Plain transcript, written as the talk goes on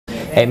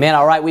Amen.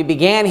 All right, we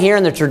began here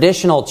in the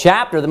traditional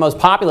chapter, the most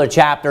popular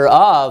chapter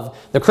of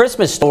the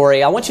Christmas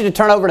story. I want you to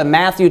turn over to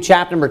Matthew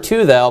chapter number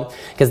 2, though,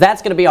 because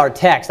that's going to be our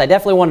text. I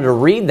definitely wanted to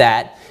read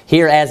that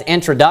here as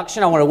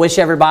introduction. I want to wish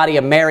everybody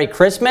a Merry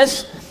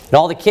Christmas. Did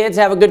all the kids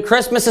have a good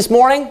Christmas this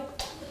morning?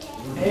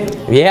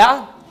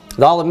 Yeah?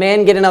 Did all the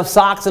men get enough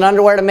socks and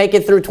underwear to make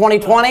it through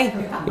 2020?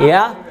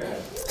 Yeah?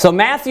 So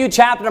Matthew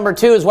chapter number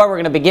 2 is where we're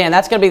going to begin.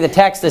 That's going to be the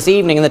text this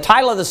evening. And the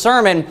title of the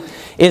sermon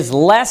is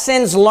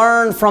Lessons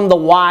Learned from the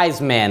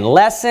Wise Men.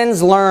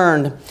 Lessons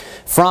Learned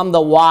from the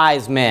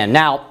Wise Men.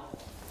 Now,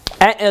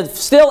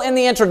 still in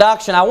the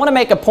introduction, I want to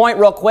make a point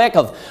real quick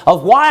of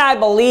why I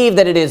believe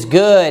that it is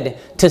good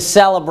to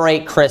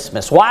celebrate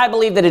Christmas. Why I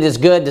believe that it is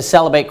good to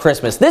celebrate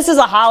Christmas. This is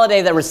a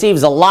holiday that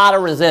receives a lot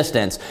of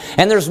resistance.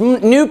 And there's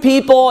new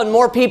people and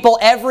more people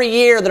every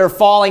year that are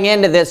falling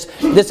into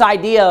this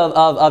idea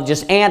of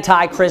just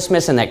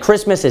anti-Christmas and that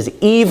Christmas is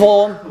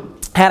evil.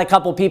 Had a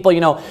couple people,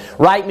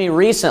 write me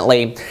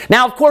recently.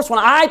 Now, of course, when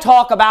I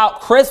talk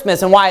about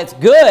Christmas and why it's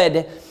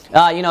good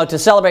to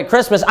celebrate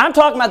Christmas, I'm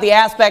talking about the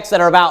aspects that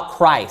are about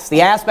Christ,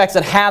 the aspects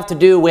that have to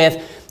do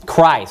with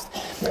Christ.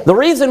 The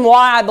reason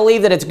why I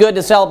believe that it's good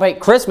to celebrate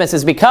Christmas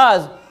is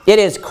because it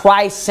is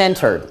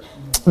Christ-centered.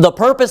 The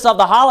purpose of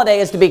the holiday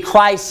is to be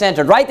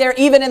Christ-centered. Right there,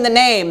 even in the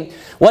name,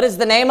 what is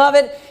the name of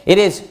it? It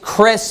is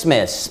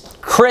Christmas.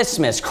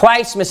 Christmas.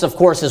 Christmas, of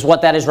course, is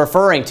what that is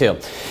referring to.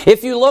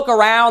 If you look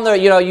around,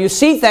 you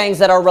see things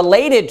that are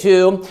related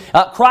to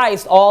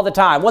Christ all the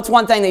time. What's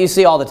one thing that you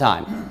see all the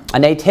time? A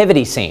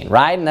nativity scene,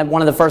 right? And that's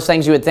one of the first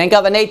things you would think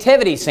of, a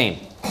nativity scene.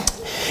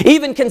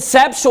 Even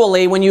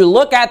conceptually, when you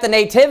look at the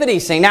nativity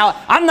scene, now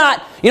I'm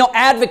not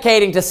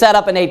advocating to set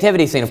up a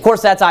nativity scene. Of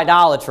course, that's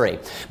idolatry.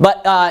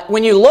 But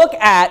when you look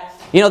at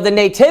the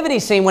nativity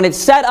scene, when it's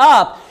set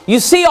up, you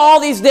see all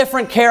these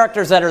different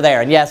characters that are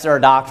there. And yes, there are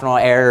doctrinal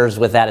errors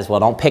with that as well.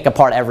 Don't pick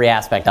apart every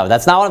aspect of it.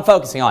 That's not what I'm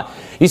focusing on.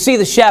 You see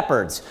the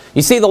shepherds.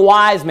 You see the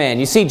wise men.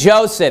 You see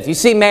Joseph. You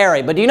see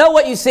Mary. But do you know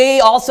what you see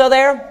also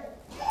there?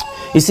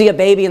 You see a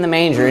baby in the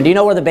manger. And do you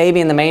know where the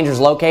baby in the manger is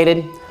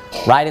located?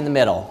 Right in the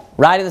middle.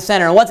 Right in the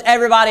center. And what's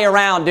everybody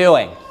around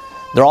doing?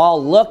 They're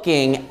all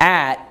looking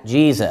at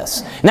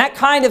Jesus. And that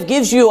kind of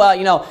gives you,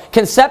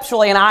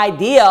 conceptually an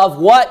idea of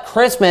what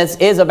Christmas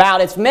is about.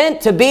 It's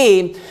meant to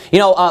be,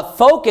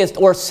 focused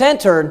or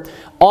centered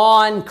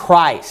on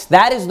Christ.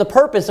 That is the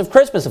purpose of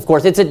Christmas, of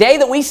course. It's a day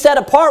that we set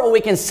apart where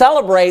we can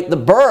celebrate the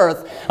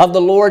birth of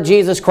the Lord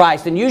Jesus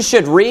Christ. And you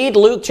should read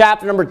Luke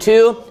chapter number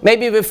 2.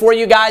 Maybe before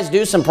you guys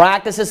do some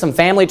practices, some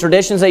family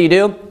traditions that you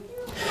do.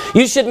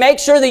 You should make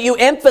sure that you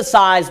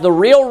emphasize the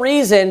real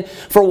reason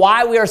for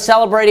why we are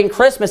celebrating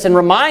Christmas and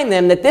remind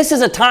them that this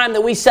is a time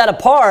that we set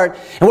apart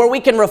and where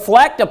we can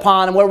reflect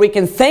upon and where we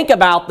can think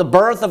about the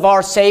birth of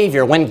our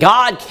Savior. When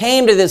God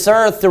came to this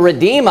earth to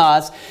redeem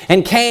us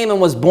and came and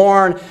was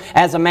born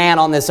as a man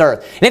on this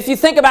earth. And if you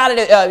think about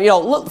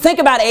it, think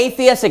about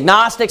atheists,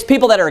 agnostics,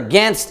 people that are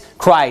against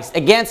Christ,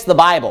 against the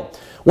Bible.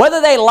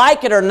 Whether they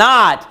like it or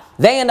not,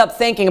 they end up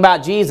thinking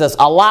about Jesus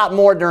a lot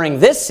more during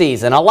this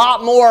season, a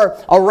lot more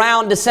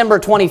around December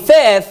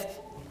 25th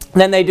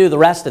than they do the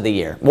rest of the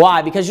year.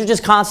 Why? Because you're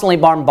just constantly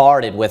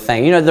bombarded with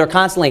things. They're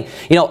constantly,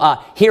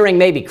 hearing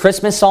maybe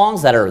Christmas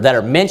songs that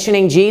are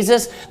mentioning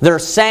Jesus. They're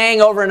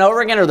saying over and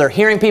over again, or they're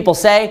hearing people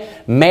say,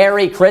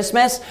 Merry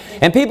Christmas.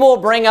 And people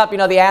will bring up,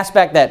 the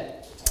aspect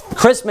that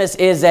Christmas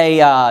is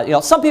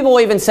some people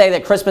will even say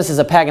that Christmas is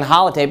a pagan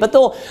holiday, but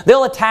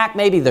they'll attack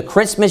maybe the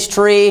Christmas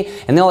tree,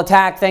 and they'll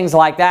attack things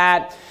like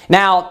that.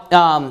 Now,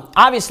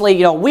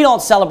 obviously, we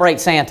don't celebrate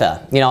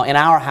Santa, in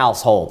our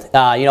household.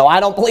 I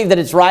don't believe that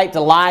it's right to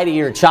lie to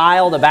your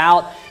child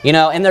about,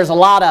 and there's a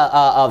lot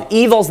of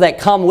evils that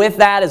come with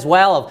that as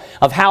well,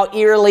 of how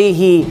eerily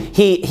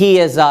he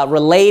is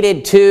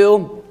related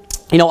to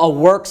a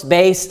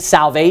works-based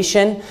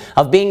salvation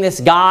of being this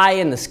guy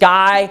in the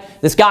sky,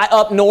 this guy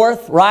up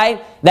north,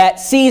 right, that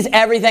sees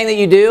everything that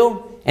you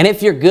do. And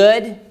if you're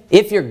good,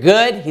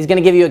 he's going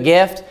to give you a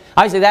gift.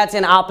 Obviously, that's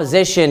in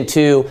opposition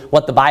to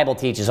what the Bible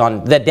teaches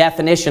on the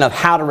definition of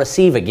how to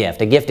receive a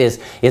gift. A gift is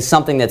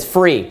something that's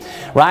free,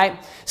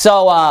 right?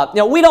 So,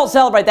 we don't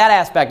celebrate that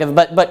aspect of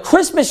it, but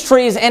Christmas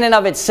trees in and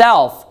of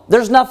itself,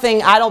 there's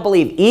nothing, I don't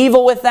believe,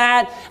 evil with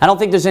that. I don't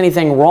think there's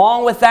anything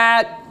wrong with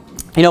that.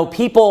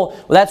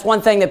 That's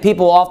one thing that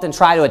people often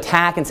try to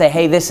attack and say,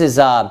 hey, this is,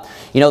 they'll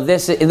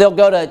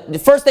go to,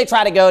 first they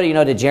try to go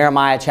to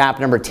Jeremiah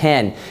chapter number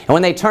 10. And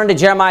when they turn to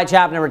Jeremiah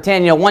chapter number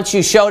 10, once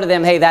you show to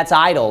them, hey, that's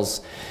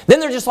idols, then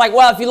they're just like,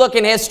 well, if you look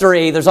in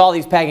history, there's all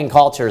these pagan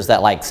cultures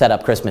that set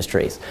up Christmas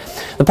trees.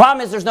 The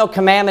problem is there's no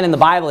commandment in the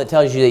Bible that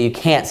tells you that you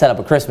can't set up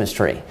a Christmas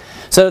tree.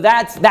 So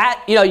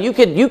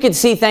you could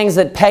see things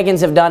that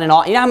pagans have done and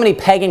all. You know how many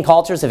pagan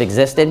cultures have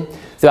existed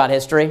throughout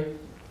history?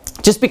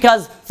 Just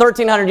because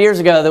 1,300 years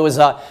ago there was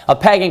a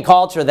pagan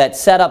culture that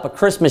set up a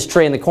Christmas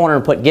tree in the corner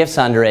and put gifts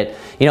under it,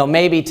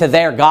 maybe to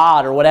their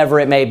god or whatever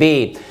it may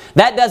be,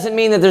 that doesn't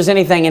mean that there's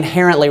anything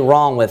inherently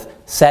wrong with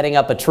setting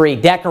up a tree,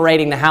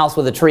 decorating the house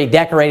with a tree,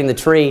 decorating the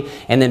tree,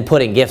 and then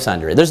putting gifts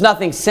under it. There's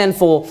nothing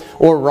sinful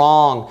or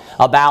wrong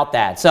about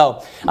that.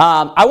 So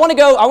I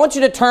want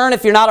you to turn,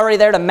 if you're not already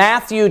there, to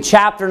Matthew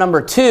chapter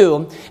number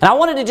 2. And I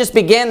wanted to just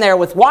begin there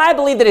with why I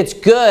believe that it's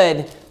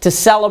good to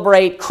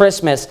celebrate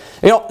Christmas.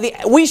 You know,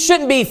 we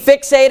shouldn't be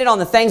fixated on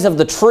the things of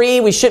the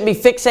tree. We shouldn't be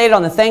fixated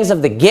on the things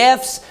of the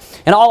gifts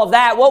and all of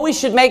that. What we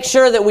should make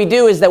sure that we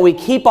do is that we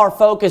keep our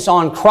focus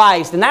on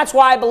Christ. And that's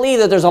why I believe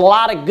that there's a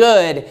lot of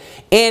good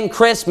in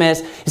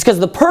Christmas. It's because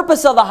the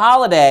purpose of the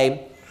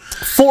holiday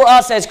for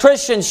us as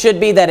Christians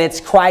should be that it's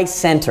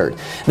Christ-centered.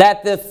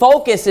 That the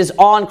focus is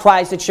on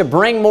Christ. It should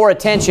bring more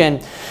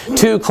attention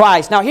to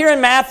Christ. Now here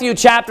in Matthew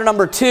chapter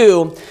number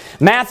 2,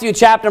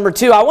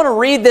 I want to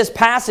read this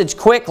passage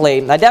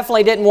quickly. I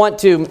definitely didn't want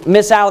to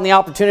miss out on the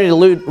opportunity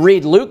to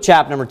read Luke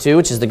chapter number 2,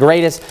 which is the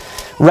greatest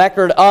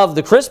record of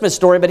the Christmas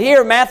story. But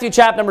here, Matthew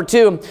chapter number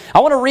 2, I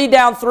want to read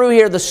down through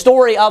here the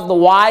story of the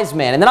wise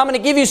men. And then I'm going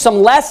to give you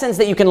some lessons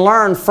that you can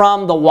learn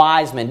from the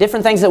wise men.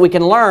 Different things that we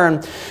can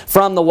learn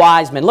from the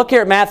wise men. Look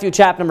here at Matthew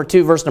chapter number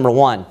 2, verse number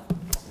 1.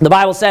 The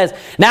Bible says,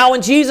 "Now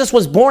when Jesus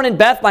was born in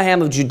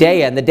Bethlehem of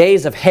Judea in the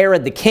days of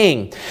Herod the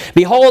king,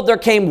 behold, there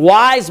came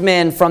wise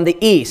men from the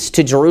east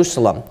to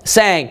Jerusalem,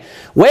 saying,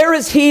 Where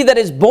is he that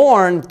is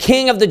born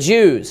King of the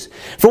Jews?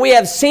 For we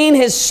have seen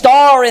his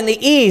star in the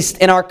east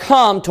and are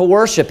come to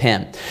worship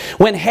him.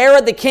 When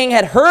Herod the king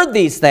had heard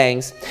these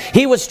things,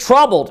 he was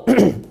troubled,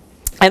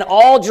 and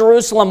all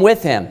Jerusalem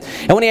with him.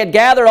 And when he had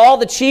gathered all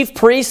the chief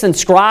priests and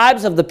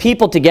scribes of the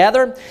people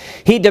together,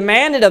 he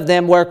demanded of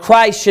them where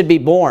Christ should be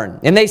born.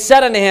 And they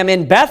said unto him,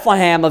 In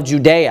Bethlehem of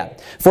Judea.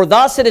 For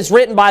thus it is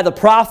written by the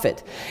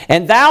prophet,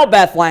 And thou,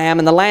 Bethlehem,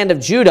 in the land of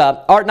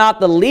Judah, art not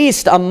the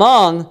least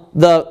among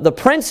the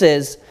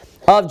princes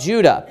of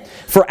Judah.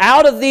 For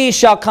out of thee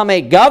shall come a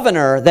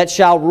governor that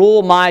shall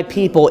rule my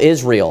people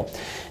Israel.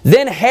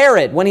 Then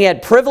Herod, when he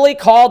had privily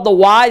called the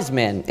wise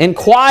men,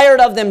 inquired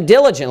of them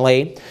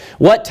diligently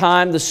what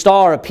time the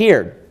star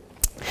appeared.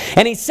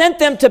 And he sent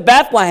them to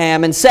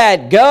Bethlehem and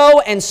said, Go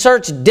and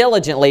search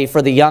diligently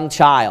for the young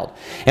child.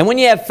 And when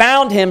ye have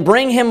found him,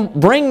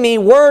 bring me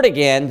word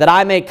again, that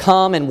I may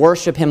come and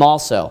worship him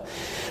also.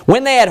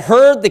 When they had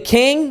heard the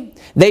king,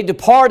 they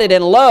departed,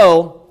 and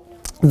lo,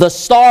 the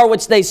star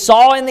which they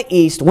saw in the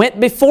east went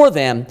before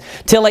them,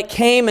 till it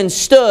came and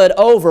stood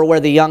over where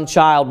the young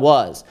child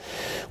was.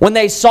 When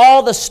they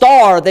saw the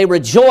star, they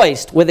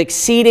rejoiced with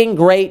exceeding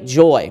great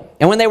joy.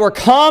 And when they were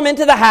come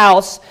into the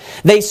house,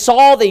 they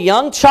saw the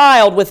young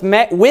child with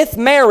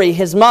Mary,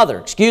 his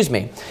mother,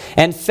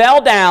 and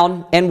fell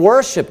down and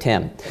worshipped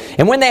him.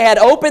 And when they had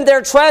opened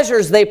their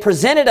treasures, they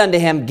presented unto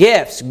him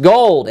gifts,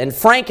 gold and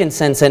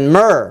frankincense and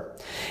myrrh.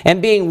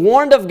 And being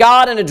warned of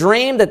God in a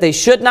dream that they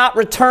should not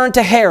return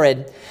to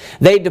Herod,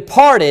 they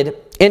departed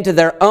into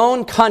their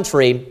own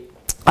country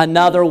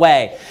another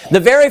way. The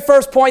very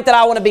first point that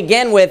I want to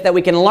begin with that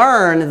we can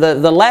learn,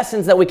 the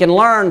lessons that we can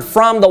learn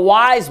from the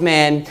wise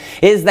men,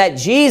 is that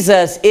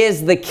Jesus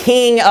is the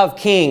King of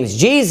Kings.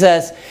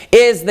 Jesus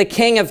is the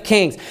King of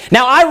Kings.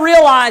 Now I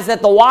realize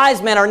that the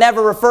wise men are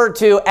never referred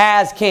to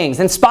as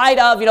kings. In spite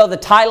of, the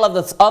title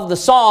of the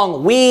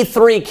song, We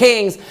Three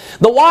Kings,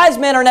 the wise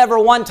men are never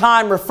one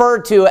time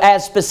referred to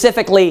as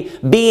specifically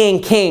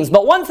being kings.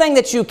 But one thing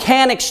that you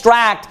can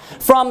extract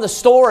from the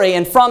story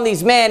and from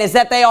these men is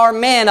that they are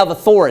men of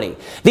authority.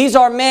 These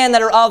are men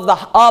that are of the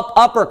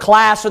upper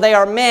class, or they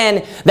are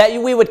men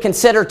that we would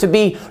consider to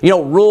be,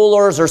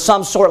 rulers or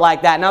some sort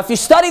like that. Now, if you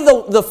study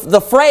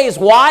the phrase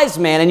wise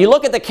men and you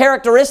look at the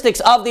characteristics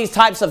of these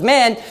types of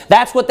men,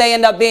 that's what they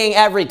end up being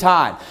every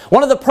time.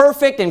 One of the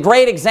perfect and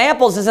great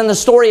examples is in the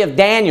story of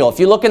Daniel. If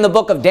you look in the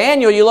book of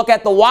Daniel, you look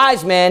at the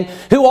wise men.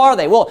 Who are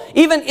they? Well,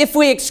 even if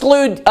we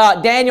exclude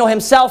Daniel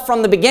himself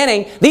from the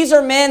beginning, these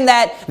are men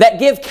that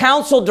give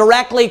counsel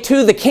directly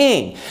to the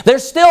king. They're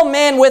still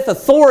men with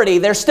authority.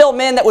 They're still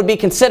men that would be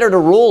considered a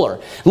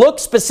ruler. Look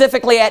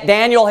specifically at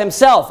Daniel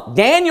himself.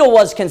 Daniel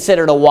was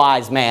considered a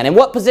wise man. And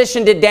what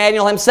position did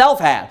Daniel himself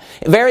have?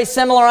 Very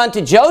similar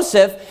unto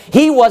Joseph.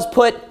 He was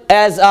put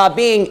as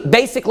being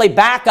basically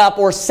backup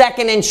or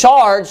second in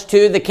charge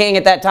to the king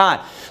at that time.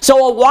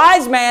 So a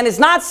wise man is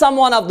not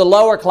someone of the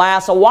lower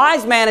class. A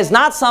wise man is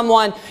not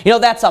someone,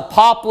 that's a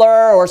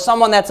pauper or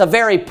someone that's a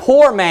very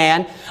poor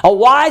man. A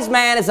wise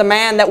man is a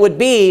man that would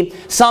be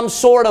some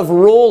sort of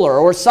ruler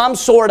or some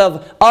sort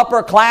of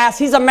upper class.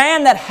 He's a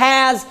man that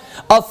has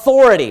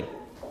authority.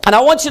 And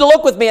I want you to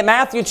look with me at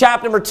Matthew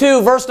chapter number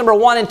 2, verse number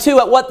 1 and 2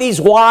 at what these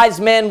wise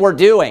men were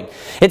doing.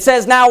 It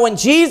says, Now when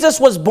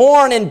Jesus was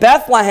born in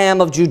Bethlehem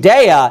of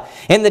Judea,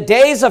 in the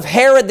days of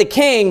Herod the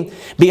king,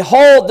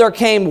 behold, there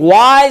came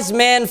wise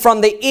men from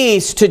the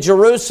east to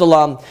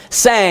Jerusalem,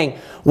 saying,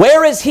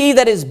 Where is he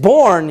that is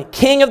born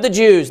King of the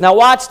Jews? Now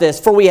watch this.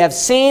 For we have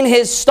seen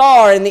his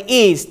star in the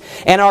east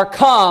and are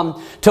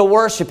come to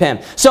worship him.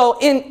 So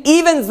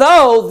even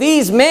though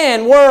these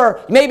men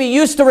were maybe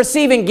used to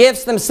receiving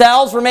gifts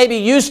themselves, or maybe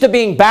used to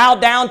being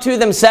bowed down to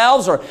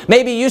themselves, or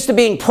maybe used to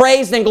being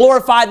praised and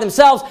glorified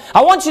themselves,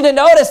 I want you to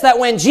notice that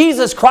when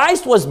Jesus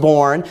Christ was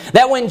born,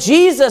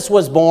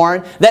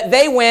 that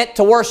they went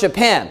to worship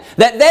him.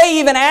 That they,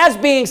 even as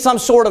being some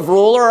sort of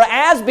ruler, or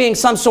as being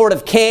some sort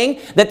of king,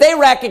 that they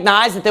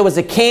recognized that there was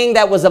a king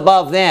that was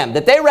above them.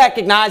 That they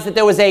recognized that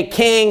there was a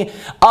King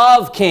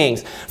of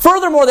kings.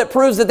 Furthermore, that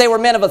proves that they were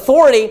men of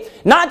authority.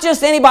 Not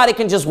just anybody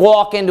can just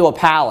walk into a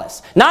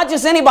palace. Not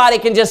just anybody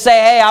can just say,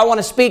 hey, I want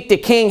to speak to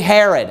King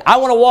Herod. I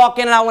want to walk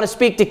in and I want to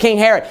speak to King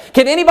Herod.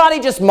 Can anybody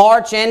just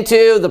march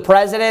into the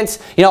president's,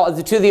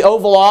 to the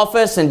Oval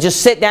Office and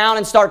just sit down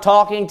and start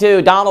talking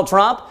to Donald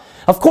Trump?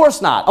 Of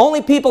course not.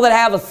 Only people that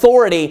have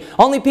authority,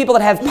 only people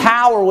that have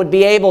power would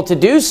be able to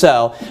do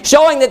so,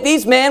 showing that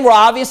these men were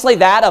obviously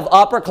that of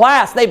upper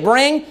class. They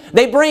bring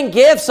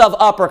gifts of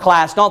upper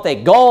class, don't they?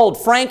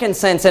 Gold,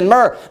 frankincense, and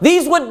myrrh.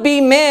 These would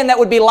be men that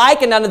would be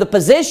likened unto the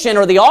position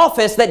or the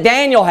office that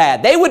Daniel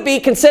had. They would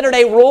be considered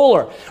a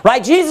ruler,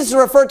 right? Jesus is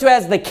referred to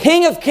as the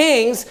King of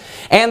kings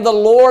and the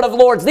Lord of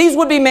lords. These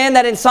would be men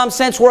that in some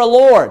sense were a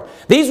lord.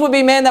 These would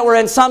be men that were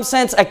in some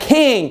sense a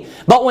king.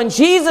 But when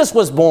Jesus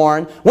was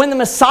born, when the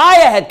Messiah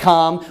had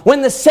come,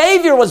 when the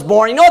Savior was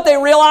born, you know what they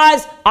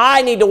realized?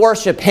 I need to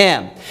worship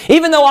him.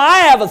 Even though I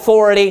have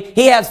authority,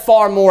 he has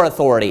far more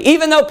authority.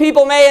 Even though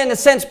people may in a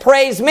sense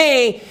praise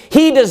me,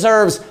 he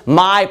deserves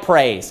my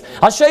praise.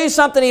 I'll show you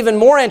something even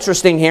more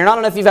interesting here, and I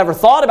don't know if you've ever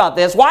thought about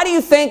this. Why do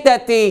you think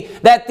that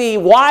the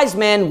wise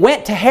men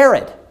went to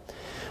Herod?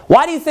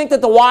 Why do you think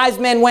that the wise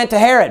men went to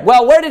Herod?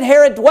 Well, where did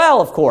Herod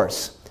dwell, of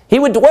course?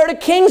 Where did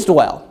kings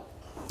dwell?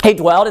 He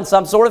dwelled in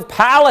some sort of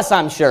palace,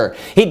 I'm sure.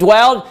 He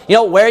dwelled,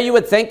 where you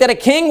would think that a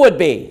king would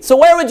be. So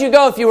where would you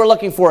go if you were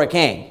looking for a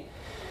king?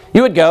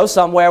 You would go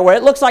somewhere where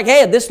it looks like,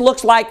 hey, this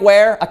looks like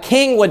where a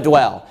king would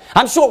dwell.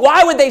 I'm sure,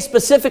 why would they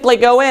specifically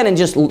go in and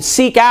just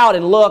seek out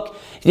and look,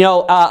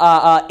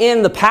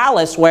 in the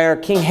palace where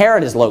King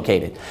Herod is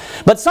located?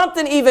 But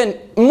something even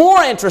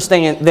more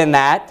interesting than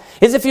that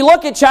is if you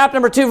look at chapter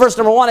number 2, verse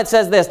number 1, it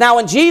says this. Now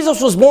when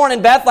Jesus was born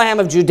in Bethlehem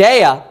of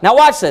Judea, now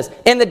watch this,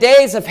 in the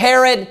days of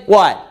Herod,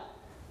 what?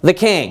 The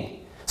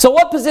king. So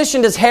what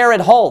position does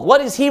Herod hold?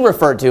 What is he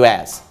referred to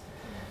as?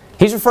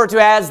 He's referred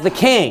to as the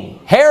king.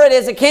 Herod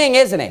is a king,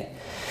 isn't he?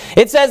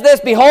 It says this,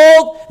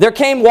 behold, there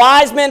came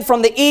wise men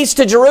from the east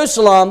to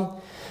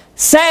Jerusalem,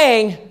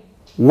 saying,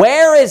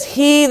 where is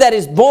he that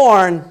is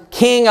born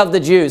King of the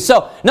Jews?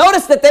 So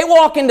notice that they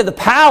walk into the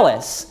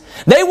palace.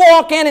 They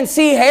walk in and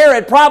see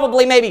Herod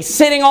probably maybe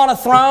sitting on a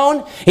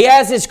throne. He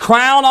has his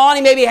crown on.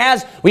 He maybe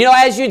has,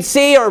 as you'd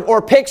see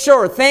or picture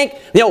or think,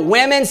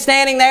 women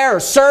standing there or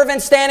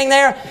servants standing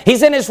there.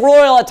 He's in his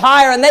royal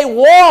attire, and they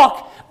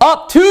walk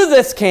up to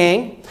this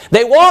king.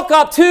 They walk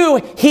up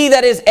to he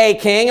that is a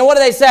king. And what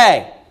do they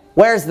say?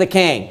 Where's the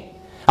king?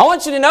 I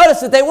want you to notice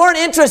that they weren't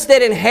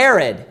interested in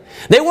Herod.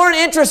 They weren't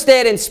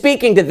interested in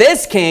speaking to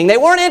this king. They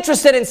weren't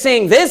interested in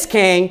seeing this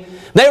king.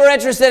 They were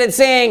interested in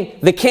seeing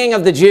the King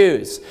of the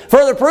Jews.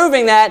 Further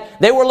proving that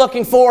they were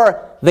looking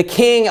for the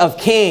King of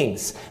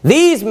kings.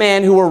 These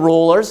men who were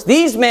rulers,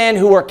 these men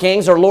who were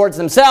kings or lords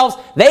themselves,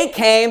 they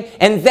came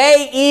and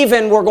they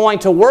even were going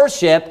to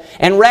worship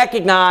and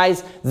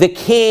recognize the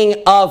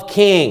King of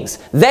kings.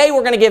 They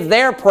were going to give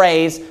their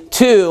praise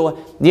to,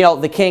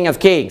 the King of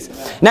kings.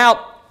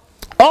 Now,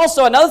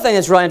 also, another thing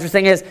that's really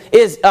interesting is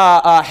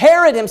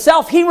Herod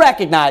himself, he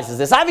recognizes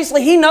this.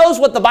 Obviously, he knows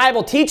what the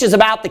Bible teaches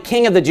about the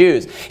King of the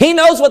Jews. He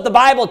knows what the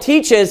Bible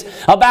teaches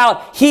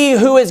about he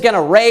who is going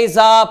to raise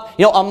up,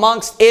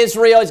 amongst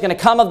Israel. He's going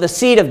to come of the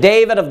seed of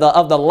David,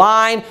 of the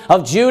line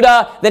of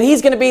Judah, that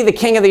he's going to be the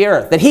king of the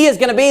earth, that he is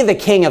going to be the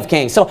King of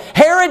kings. So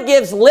Herod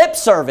gives lip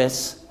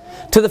service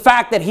to the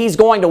fact that he's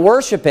going to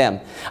worship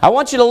him. I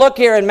want you to look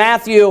here in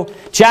Matthew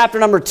chapter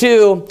number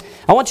 2.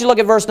 I want you to look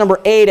at verse number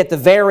 8 at the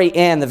very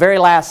end, the very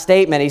last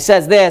statement. He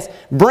says this,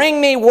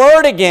 bring me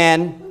word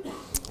again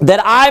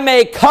that I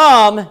may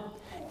come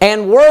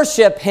and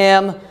worship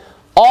him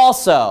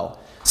also.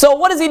 So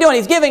what is he doing?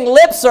 He's giving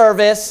lip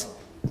service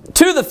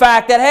to the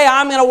fact that, hey,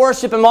 I'm going to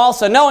worship him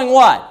also. Knowing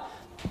what?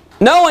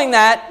 Knowing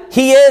that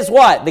he is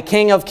what? The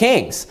King of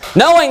kings.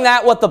 Knowing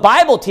that what the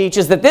Bible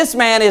teaches, that this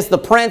man is the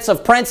Prince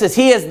of princes.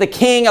 He is the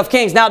King of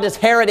kings. Now, does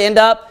Herod end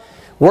up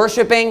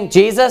worshiping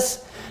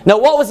Jesus? No,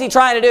 what was he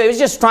trying to do? He was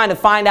just trying to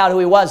find out who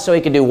he was so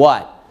he could do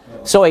what?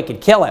 So he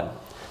could kill him.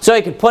 So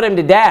he could put him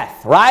to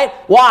death, right?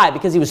 Why?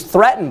 Because he was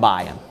threatened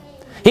by him.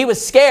 He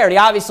was scared. He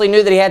obviously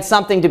knew that he had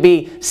something to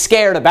be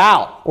scared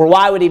about. Or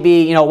why would he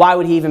be, why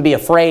would he even be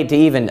afraid to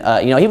even,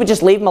 he would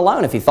just leave him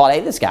alone if he thought,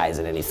 hey, this guy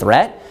isn't any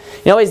threat.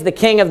 He's the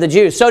King of the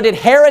Jews. So did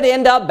Herod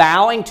end up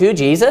bowing to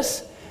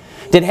Jesus?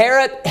 Did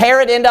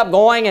Herod end up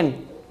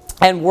going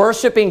and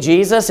worshiping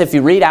Jesus? If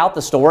you read out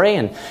the story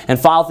and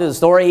follow through the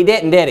story, he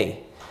didn't, did he?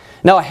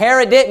 No,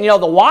 Herod didn't.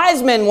 The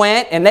wise men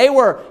went, and they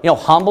were,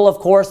 humble, of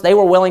course. They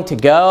were willing to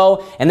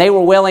go, and they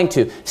were willing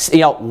to,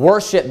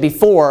 worship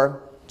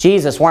before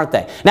Jesus, weren't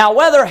they? Now,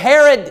 whether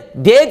Herod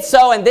did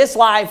so in this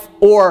life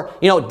or,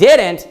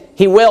 didn't,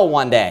 he will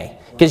one day.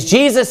 Because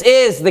Jesus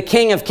is the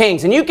King of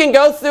Kings. And you can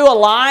go through a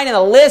line and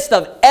a list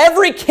of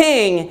every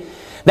king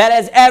that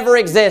has ever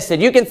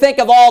existed. You can think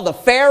of all the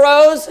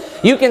pharaohs.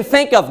 You can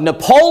think of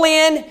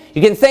Napoleon.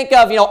 You can think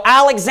of,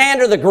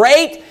 Alexander the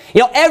Great.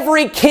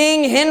 Every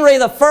king, Henry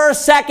the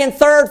First, Second,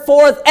 Third,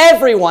 Fourth,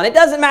 everyone. It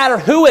doesn't matter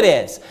who it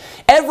is.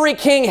 Every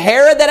king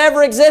Herod that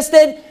ever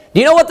existed, do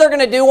you know what they're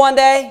going to do one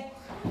day?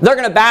 They're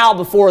going to bow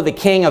before the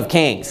King of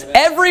Kings.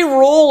 Every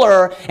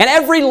ruler and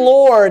every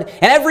lord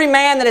and every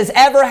man that has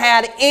ever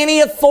had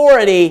any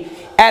authority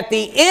at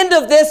the end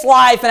of this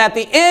life and at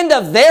the end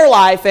of their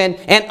life and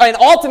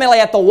ultimately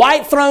at the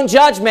white throne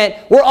judgment,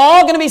 we're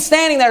all going to be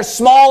standing there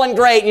small and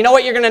great. You know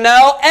what you're going to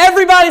know?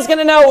 Everybody's going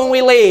to know when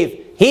we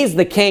leave. He's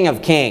the King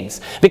of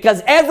Kings.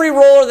 Because every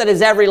ruler that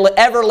has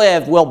ever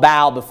lived will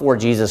bow before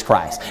Jesus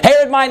Christ.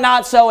 Herod might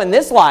not so in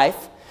this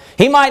life.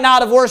 He might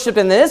not have worshipped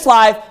in this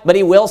life, but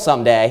he will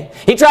someday.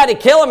 He tried to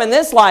kill him in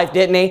this life,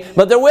 didn't he?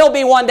 But there will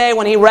be one day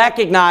when he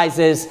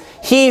recognizes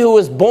he who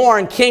was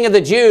born King of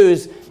the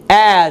Jews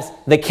as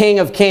the King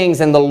of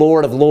Kings and the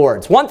Lord of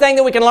Lords. One thing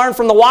that we can learn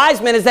from the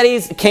wise men is that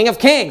he's King of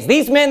Kings.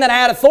 These men that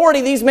had authority,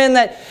 these men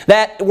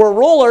that were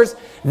rulers,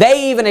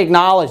 they even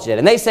acknowledged it.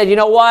 And they said, you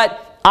know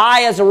what?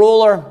 I, as a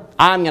ruler,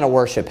 I'm going to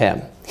worship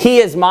him. He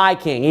is my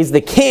king. He's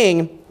the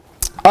King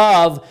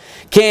of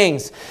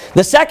Kings.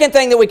 The second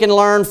thing that we can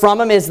learn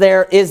from him is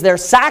their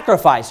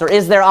sacrifice, or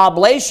is their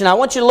oblation. I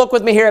want you to look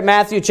with me here at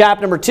Matthew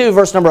chapter number 2,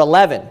 verse number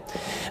 11.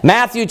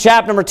 Matthew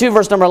chapter number 2,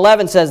 verse number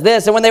 11 says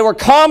this, "And when they were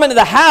come into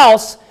the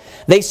house,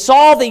 they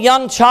saw the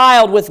young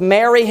child with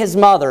Mary his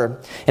mother."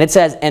 And it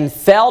says, "and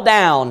fell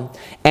down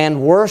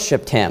and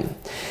worshipped him.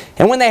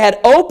 And when they had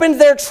opened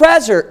their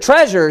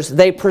treasures,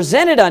 they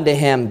presented unto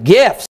him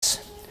gifts,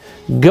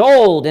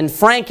 gold and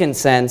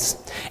frankincense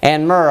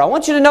and myrrh." I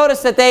want you to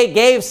notice that they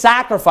gave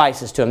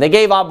sacrifices to him. They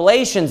gave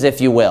oblations,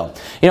 if you will.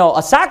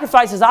 A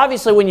sacrifice is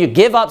obviously when you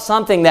give up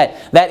something that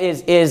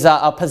is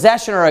a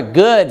possession or a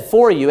good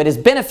for you. It is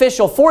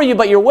beneficial for you,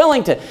 but you're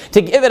willing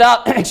to give it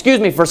up, excuse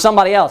me, for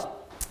somebody else.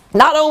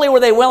 Not only were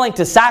they willing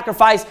to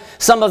sacrifice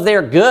some of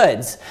their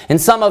goods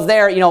and some of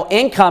their,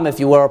 income,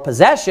 if you will, or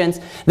possessions,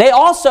 they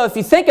also, if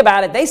you think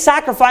about it, they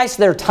sacrificed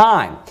their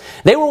time.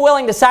 They were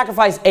willing to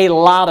sacrifice a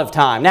lot of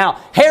time. Now,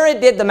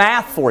 Herod did the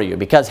math for you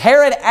because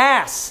Herod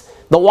asked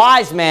the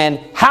wise men,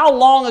 how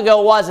long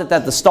ago was it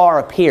that the star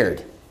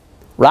appeared?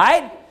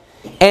 Right?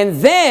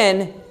 And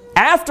then,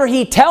 after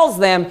he tells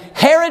them,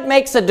 Herod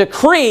makes a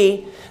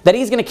decree that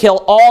he's going to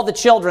kill all the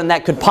children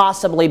that could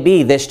possibly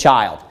be this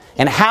child.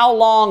 And how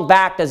long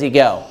back does he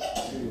go?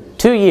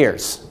 2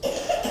 years.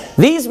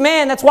 These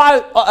men, that's why,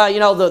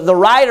 the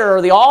writer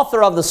or the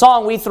author of the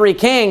song, We Three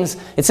Kings,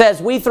 it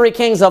says, "We three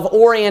kings of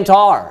Orient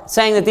are,"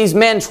 saying that these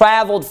men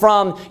traveled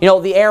from,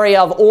 the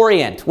area of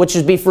Orient, which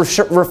would be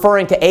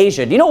referring to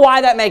Asia. Do you know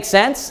why that makes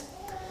sense?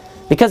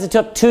 Because it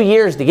took 2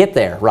 years to get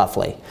there,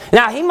 roughly.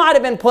 Now, he might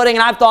have been putting,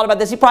 and I've thought about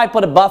this, he probably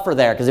put a buffer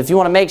there, because if you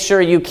want to make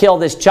sure you kill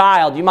this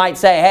child, you might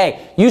say, hey,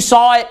 you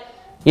saw it,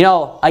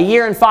 a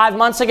year and 5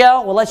 months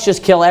ago? Well, let's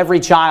just kill every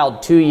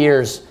child 2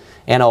 years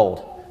and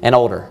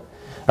older.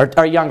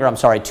 Or younger, I'm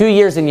sorry, 2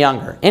 years and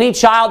younger. Any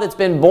child that's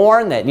been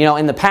born that,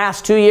 in the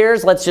past 2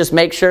 years, let's just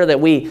make sure that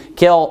we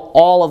kill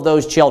all of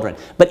those children.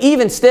 But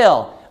even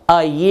still,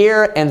 a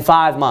year and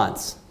 5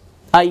 months.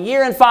 A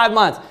year and 5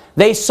 months.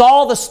 They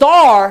saw the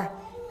star,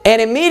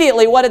 and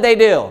immediately what did they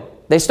do?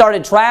 They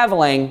started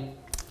traveling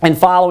and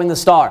following the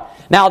star.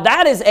 Now,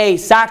 that is a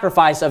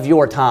sacrifice of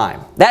your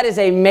time. That is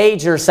a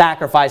major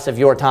sacrifice of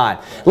your time.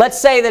 Let's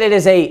say that it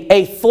is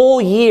a full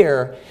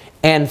year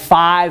and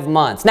 5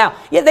 months. Now,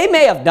 yeah, they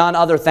may have done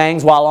other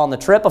things while on the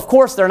trip. Of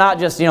course, they're not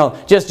just,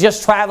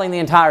 just traveling the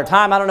entire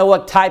time. I don't know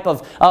what type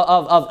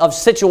of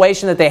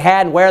situation that they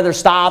had and where they're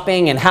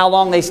stopping and how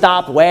long they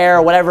stopped where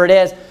or whatever it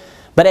is.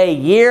 But a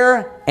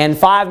year and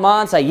 5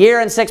 months, a year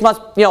and 6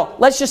 months,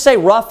 let's just say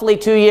roughly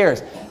 2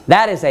 years.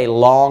 That is a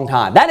long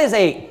time. That is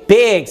a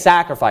big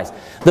sacrifice.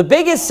 The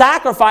biggest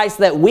sacrifice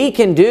that we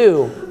can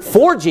do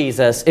for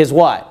Jesus is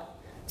what?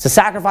 It's to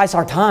sacrifice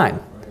our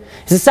time.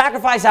 It's to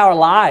sacrifice our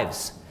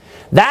lives.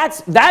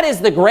 That is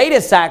the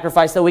greatest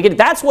sacrifice that we can do.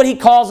 That's what he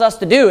calls us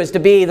to do, is to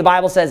be, the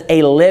Bible says,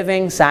 a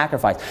living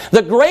sacrifice.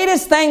 The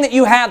greatest thing that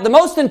you have, the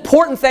most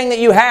important thing that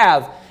you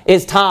have,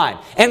 is time.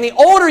 And the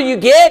older you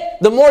get,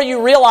 the more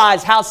you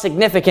realize how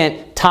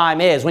significant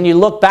time is. When you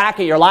look back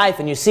at your life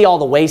and you see all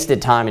the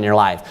wasted time in your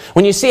life.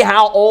 When you see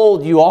how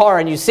old you are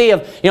and you see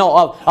of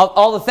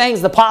all the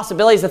things, the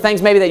possibilities, the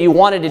things maybe that you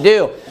wanted to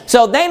do.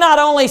 So they not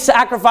only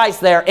sacrificed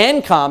their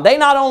income, they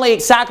not only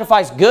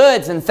sacrificed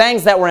goods and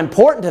things that were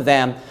important to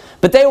them,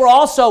 but they were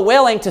also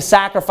willing to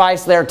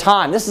sacrifice their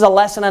time. This is a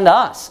lesson unto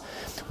us.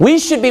 We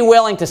should be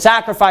willing to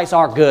sacrifice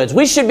our goods.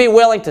 We should be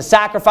willing to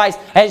sacrifice,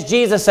 as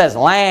Jesus says,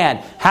 land,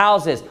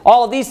 houses,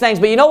 all of these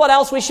things. But you know what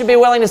else we should be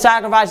willing to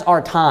sacrifice?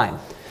 Our time.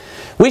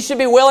 We should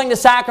be willing to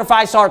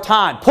sacrifice our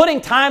time,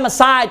 putting time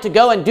aside to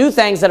go and do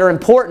things that are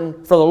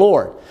important for the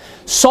Lord.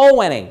 Soul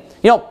winning,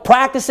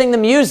 practicing the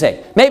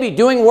music, maybe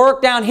doing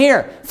work down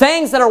here,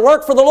 things that are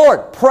work for the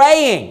Lord,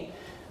 praying.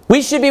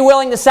 We should be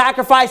willing to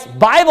sacrifice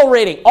Bible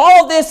reading.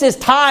 All of this is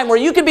time where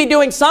you could be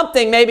doing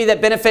something maybe that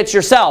benefits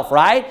yourself,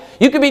 right?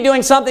 You could be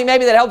doing something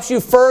maybe that helps you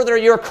further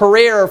your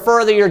career or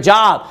further your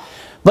job.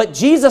 But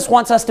Jesus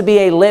wants us to be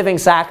a living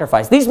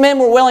sacrifice. These men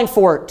were willing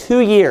for 2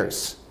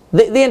 years.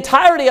 The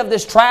entirety of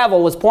this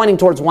travel was pointing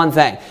towards one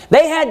thing.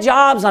 They had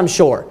jobs, I'm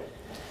sure,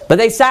 but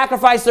they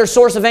sacrificed their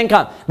source of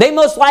income. They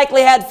most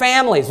likely had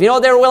families. You know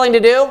what they were willing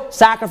to do?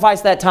 Sacrifice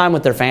that time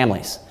with their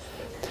families.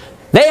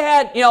 They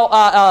had,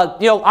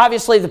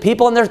 obviously the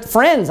people and their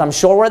friends, I'm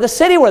sure, were the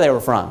city where they were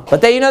from.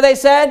 But they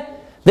said,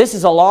 this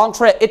is a long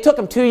trip. It took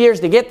them 2 years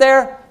to get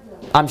there.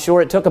 I'm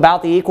sure it took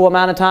about the equal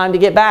amount of time to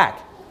get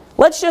back.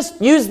 Let's just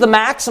use the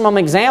maximum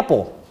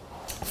example.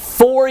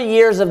 4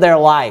 years of their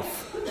life.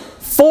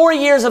 4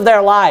 years of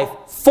their life,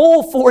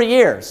 full 4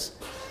 years,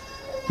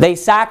 they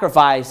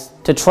sacrificed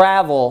to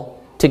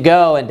travel, to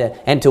go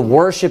and to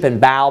worship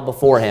and bow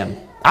before Him.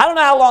 I don't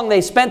know how long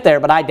they spent there,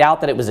 but I doubt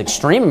that it was an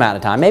extreme amount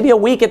of time. Maybe a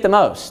week at the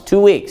most, 2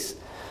 weeks.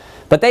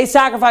 But they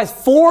sacrificed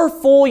 4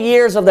 full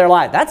years of their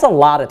life. That's a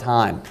lot of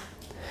time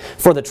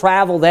for the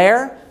travel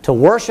there, to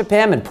worship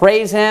Him and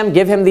praise Him,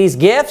 give Him these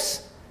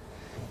gifts,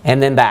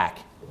 and then back.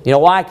 You know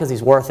why? Because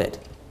He's worth it.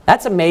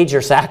 That's a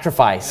major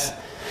sacrifice.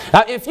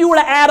 Now, if you were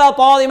to add up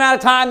all the amount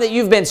of time that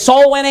you've been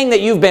soul winning,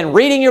 that you've been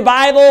reading your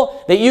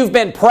Bible, that you've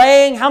been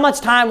praying, how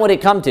much time would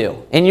it come to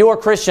in your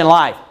Christian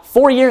life?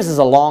 4 years is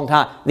a long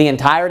time. The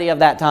entirety of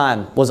that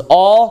time was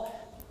all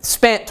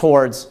spent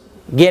towards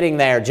getting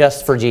there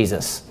just for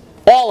Jesus.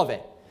 All of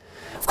it.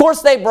 Of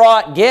course, they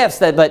brought gifts,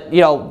 but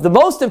the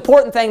most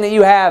important thing that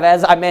you have,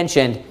 as I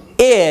mentioned,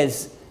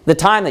 is the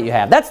time that you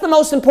have. That's the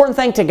most important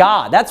thing to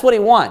God. That's what He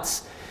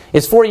wants.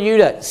 Is for you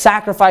to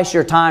sacrifice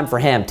your time for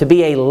Him, to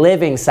be a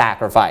living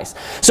sacrifice.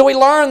 So we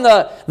learn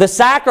the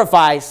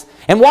sacrifice.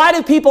 And why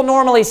do people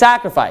normally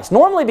sacrifice?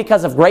 Normally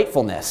because of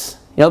gratefulness.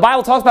 The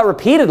Bible talks about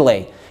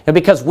repeatedly,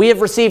 because we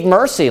have received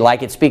mercy,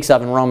 like it speaks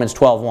of in Romans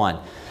 12:1.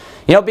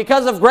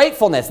 Because of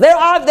gratefulness. They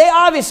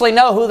obviously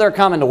know who they're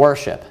coming to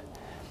worship.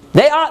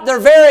 They're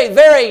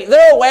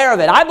they're aware of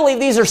it. I believe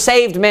these are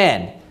saved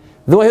men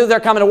who they're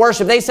coming to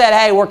worship. They said,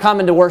 hey, we're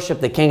coming to worship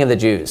the King of the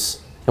Jews.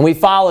 And we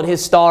followed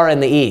His star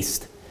in the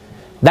east.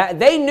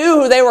 They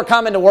knew who they were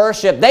coming to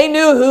worship. They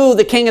knew who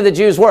the King of the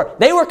Jews were.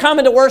 They were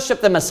coming to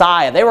worship the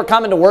Messiah. They were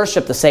coming to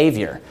worship the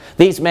Savior.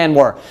 These men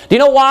were. Do you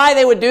know why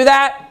they would do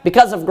that?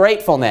 Because of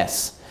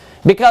gratefulness.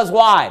 Because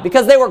why?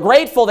 Because they were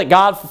grateful that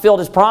God fulfilled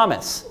His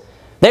promise.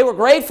 They were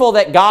grateful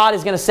that God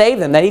is going to save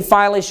them, that He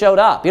finally showed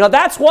up.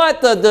 That's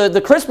what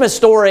the Christmas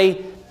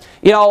story,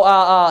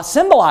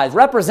 symbolizes,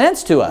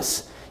 represents to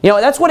us.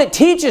 That's what it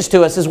teaches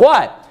to us is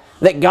what?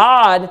 That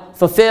God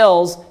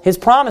fulfills His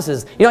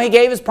promises. He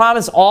gave His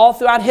promise all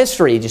throughout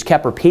history. He just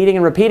kept repeating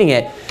and repeating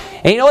it.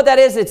 And you know what that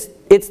is?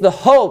 It's the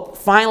hope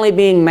finally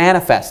being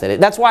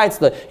manifested. That's why it's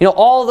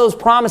all of those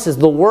promises,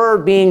 the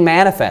Word being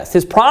manifest.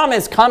 His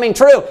promise coming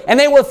true. And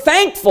they were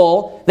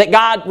thankful that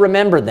God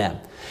remembered them.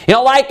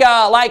 I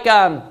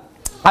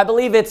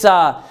believe it's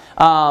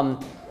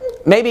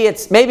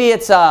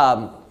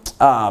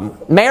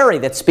Mary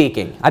that's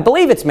speaking. I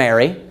believe it's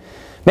Mary.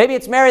 Maybe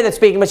it's Mary that's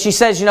speaking, but she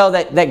says,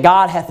 that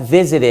God hath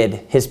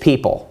visited His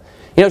people.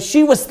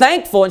 She was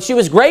thankful and she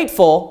was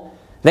grateful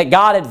that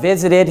God had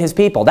visited His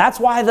people. That's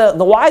why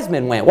the wise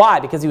men went.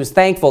 Why? Because he was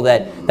thankful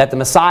that the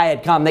Messiah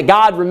had come, that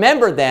God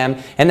remembered them,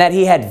 and that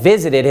He had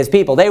visited His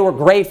people. They were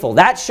grateful.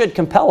 That should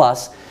compel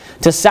us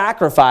to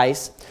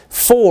sacrifice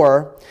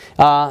for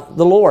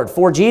the Lord,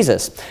 for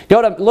Jesus.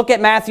 Look at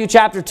Matthew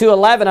chapter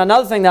 2:11.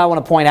 Another thing that I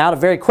want to point out, a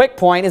very quick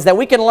point, is that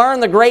we can learn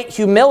the great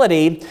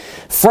humility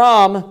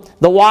from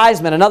the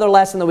wise men. Another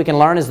lesson that we can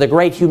learn is the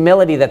great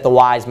humility that the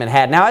wise men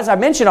had. Now, as I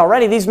mentioned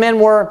already, these men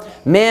were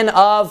men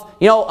of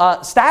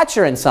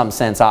stature in some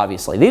sense,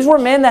 obviously. These were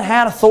men that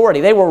had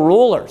authority. They were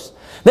rulers.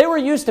 They were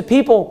used to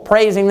people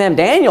praising them.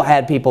 Daniel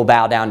had people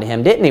bow down to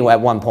him, didn't he,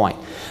 at one point?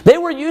 They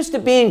were used to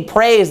being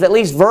praised, at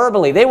least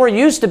verbally. They were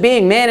used to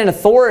being men in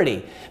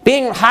authority,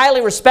 being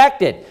highly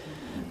respected.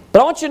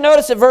 But I want you to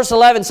notice at verse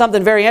 11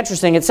 something very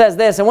interesting. It says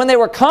this, and when they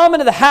were come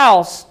into the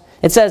house,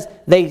 it says,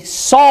 they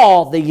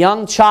saw the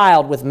young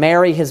child with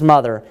Mary his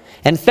mother,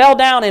 and fell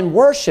down and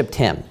worshipped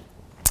Him.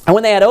 And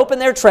when they had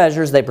opened their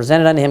treasures, they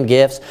presented unto Him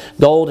gifts,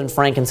 gold and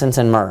frankincense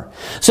and myrrh.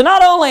 So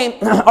not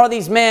only are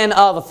these men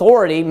of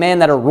authority, men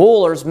that are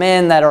rulers,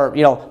 men that are,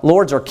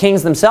 lords or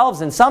kings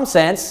themselves in some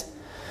sense,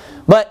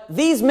 but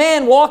these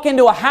men walk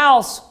into a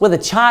house with a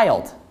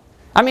child.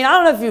 I mean, I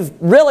don't know if you've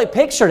really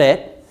pictured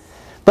it,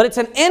 but it's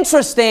an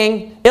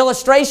interesting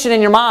illustration in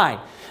your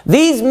mind.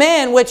 These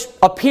men, which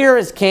appear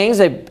as kings,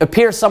 they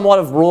appear somewhat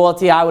of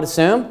royalty, I would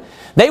assume.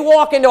 They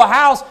walk into a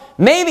house,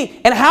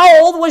 maybe, and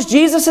how old was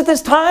Jesus at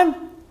this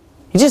time?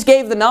 He just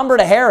gave the number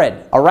to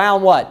Herod,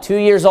 around what, 2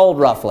 years old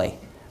roughly.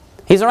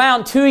 He's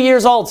around 2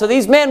 years old. So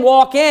these men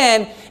walk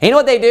in, and you know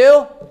what they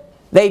do?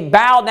 They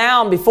bow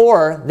down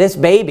before this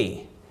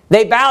baby.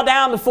 They bow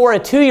down before a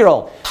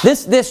 2-year-old.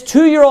 This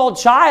 2-year-old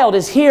child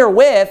is here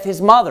with his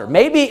mother.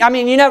 Maybe, I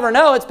mean, you never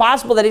know. It's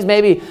possible that he's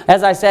maybe,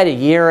 as I said, 1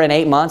 year and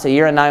 8 months, 1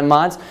 year and 9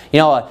 months, you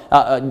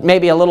know,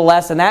 maybe a little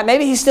less than that.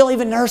 Maybe he's still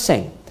even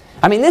nursing.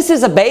 I mean, this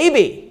is a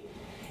baby.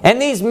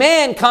 And these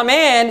men come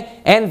in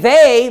and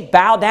they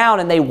bow down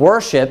and they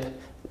worship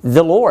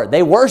the Lord.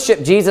 They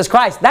worship Jesus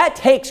Christ. That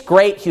takes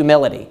great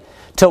humility.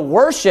 To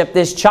worship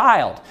this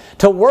child.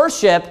 To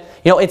worship,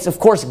 you know, it's of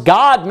course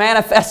God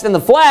manifest in the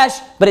flesh,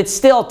 but it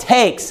still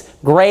takes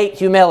great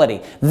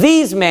humility.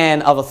 These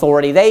men of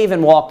authority, they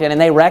even walked in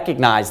and they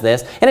recognized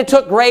this. And it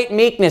took great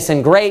meekness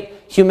and great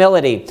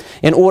humility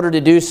in order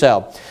to do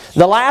so.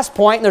 The last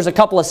point, and there's a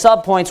couple of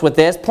sub-points with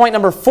this. Point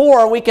number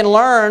 4, we can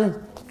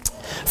learn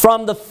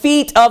from the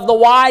feet of the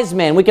wise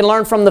men. We can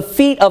learn from the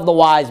feet of the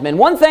wise men.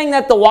 One thing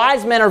that the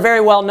wise men are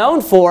very well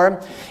known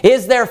for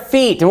is their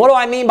feet. And what do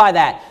I mean by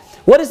that?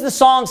 What does the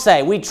song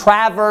say? We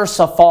traverse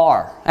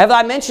afar. As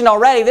I mentioned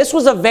already, this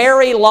was a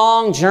very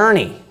long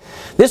journey.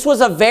 This was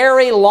a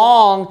very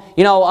long,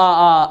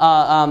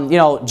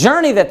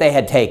 journey that they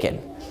had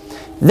taken.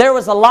 There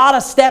was a lot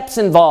of steps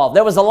involved.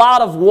 There was a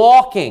lot of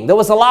walking. There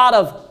was a lot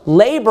of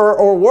labor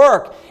or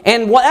work.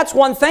 And that's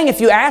one thing if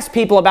you ask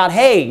people about,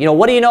 hey, you know,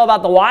 what do you know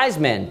about the wise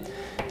men?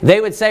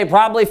 They would say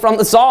probably from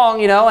the song,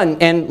 you know,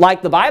 and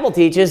like the Bible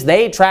teaches,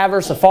 they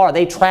traverse afar.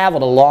 They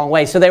traveled a long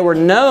way. So they were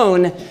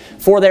known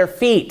for their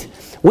feet.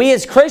 We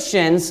as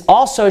Christians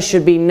also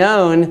should be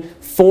known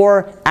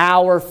for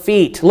our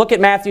feet. Look at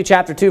Matthew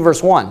chapter 2,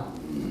 verse 1.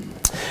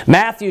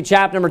 Matthew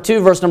chapter number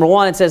 2, verse number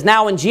 1, it says,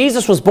 Now when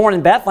Jesus was born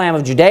in Bethlehem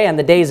of Judea in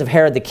the days of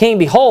Herod the king,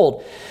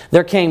 behold,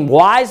 there came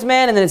wise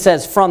men, and then it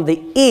says, from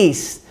the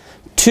east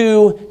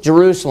to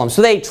Jerusalem.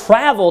 So they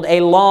traveled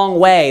a long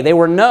way. They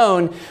were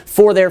known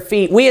for their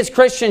feet. We as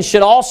Christians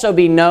should also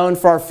be known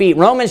for our feet.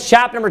 Romans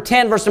chapter number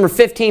 10, verse number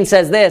 15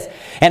 says this,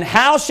 And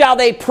how shall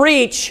they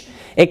preach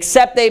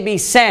except they be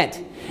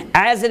sent?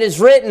 As it is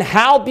written,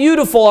 how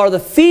beautiful are the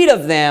feet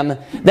of them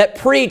that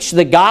preach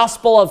the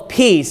gospel of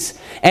peace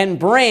and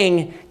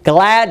bring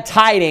glad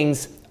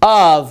tidings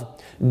of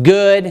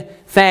good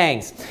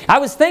things. I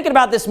was thinking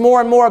about this more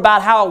and more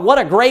about what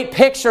a great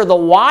picture the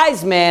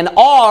wise men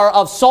are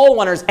of soul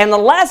winners and the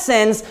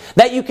lessons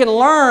that you can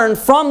learn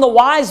from the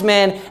wise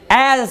men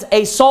as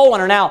a soul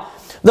winner. Now,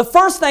 the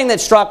first thing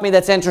that struck me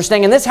that's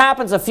interesting, and this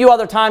happens a few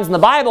other times in the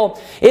Bible,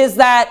 is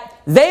that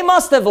they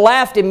must have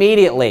left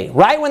immediately.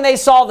 Right when they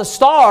saw the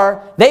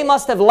star, they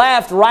must have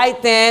left right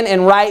then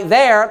and right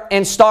there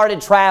and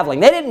started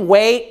traveling. They didn't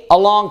wait a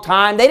long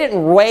time. They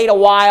didn't wait a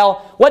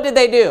while. What did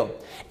they do?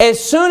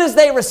 As soon as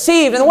they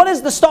received, and what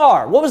is the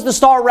star? What was the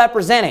star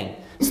representing?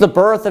 It's the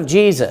birth of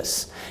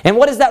Jesus. And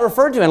what is that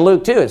referred to in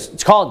Luke 2?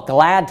 It's called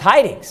glad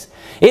tidings.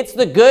 It's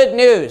the good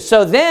news.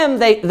 So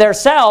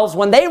themselves,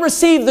 when they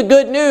received the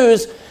good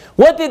news,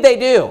 what did they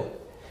do?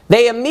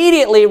 They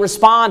immediately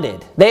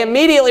responded. They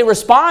immediately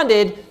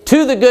responded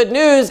to the good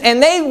news,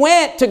 and they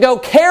went to go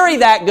carry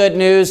that good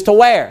news to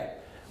where?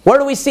 Where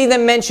do we see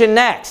them mentioned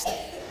next?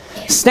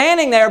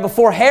 Standing there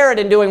before Herod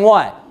and doing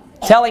what?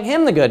 Telling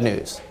him the good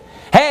news.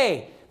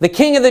 Hey, the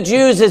King of the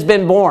Jews has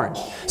been born.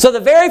 So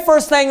the very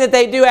first thing that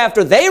they do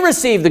after they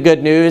receive the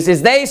good news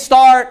is they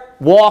start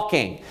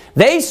walking.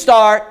 They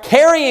start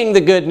carrying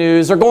the good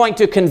news, or going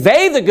to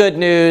convey the good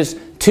news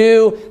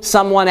to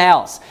someone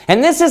else.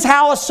 And this is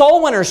how a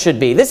soul winner should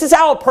be. This is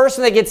how a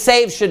person that gets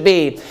saved should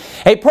be.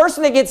 A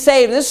person that gets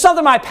saved, and this is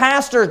something my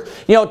pastor,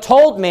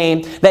 told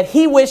me that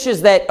he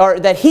wishes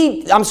that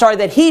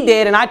he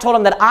did, and I told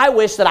him that I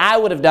wish that I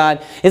would have done,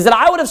 is that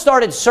I would have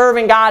started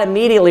serving God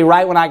immediately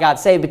right when I got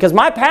saved. Because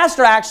my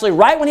pastor actually,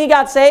 right when he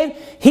got saved,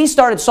 he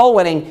started soul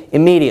winning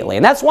immediately.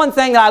 And that's one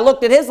thing that I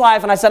looked at his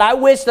life and I said, I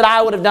wish that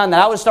I would have done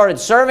that. I would have started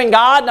serving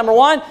God, number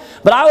one,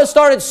 but I would have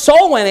started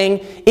soul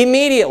winning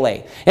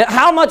immediately. And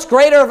how much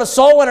greater of a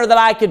soul winner that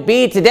I could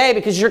be today,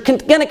 because you're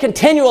going to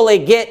continually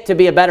get to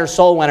be a better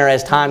soul winner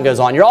as time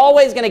goes on. You're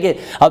always going to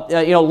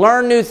get,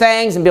 learn new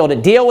things and be able to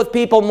deal with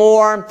people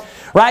more,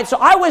 right? So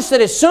I wish that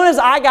as soon as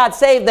I got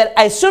saved, that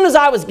as soon as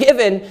I was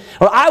given,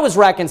 or I was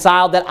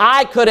reconciled, that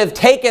I could have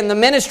taken the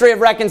ministry of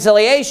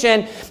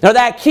reconciliation, or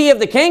that key of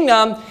the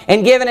kingdom,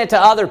 and given it to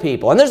other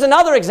people. And there's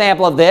another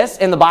example of this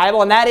in the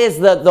Bible, and that is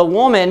the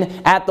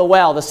woman at the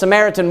well, the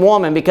Samaritan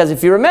woman, because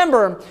if you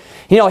remember,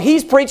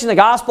 he's preaching the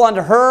gospel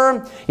unto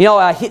her.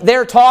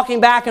 They're talking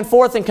back and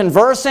forth and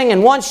conversing.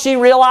 And once she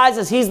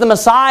realizes he's the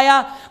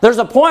Messiah, there's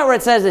a point where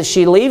it says that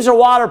she leaves her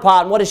water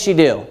pot. And what does she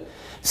do?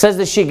 It says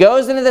that she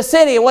goes into the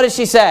city. And what does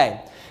she say?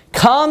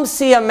 Come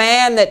see a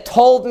man that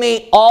told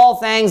me all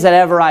things that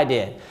ever I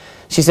did.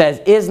 She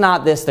says, is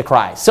not this the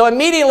Christ? So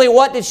immediately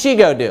what did she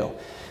go do?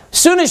 As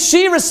soon as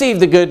she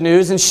received the good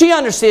news and she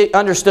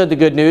understood the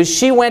good news,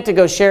 she went to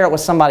go share it with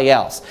somebody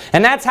else.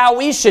 And that's how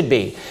we should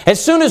be.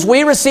 As soon as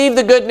we receive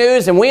the good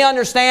news and we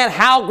understand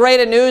how great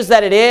a news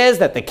that it is,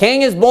 that the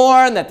King is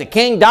born, that the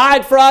King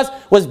died for us,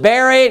 was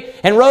buried,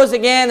 and rose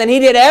again, and He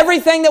did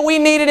everything that we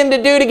needed Him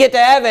to do to get to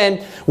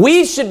heaven,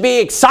 we should be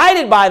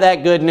excited by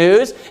that good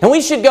news, and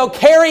we should go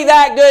carry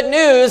that good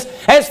news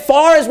as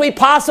far as we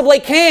possibly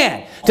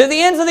can. to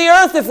the ends of the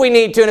earth if we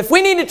need to. And if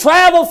we need to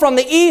travel from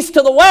the east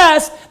to the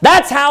west,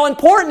 that's how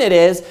important it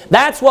is.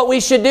 That's what we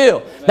should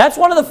do. That's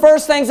one of the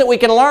first things that we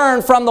can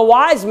learn from the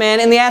wise men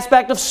in the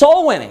aspect of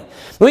soul winning.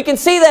 We can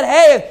see that,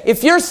 hey,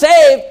 if you're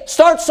saved,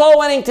 start soul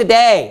winning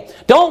today.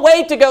 Don't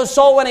wait to go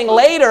soul winning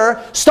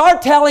later.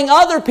 Start telling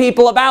other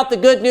people about the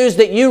good news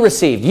that you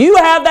received. You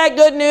have that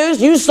good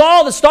news. You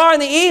saw the star in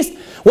the east.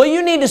 Well,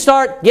 you need to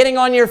start getting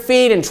on your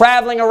feet and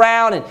traveling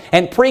around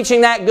and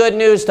preaching that good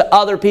news to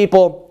other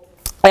people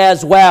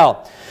as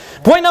well.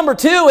 Point number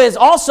 2 is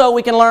also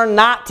we can learn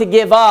not to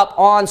give up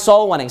on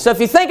soul winning. So if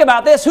you think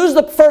about this, who's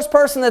the first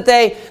person that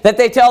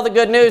they tell the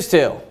good news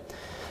to?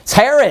 It's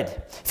Herod.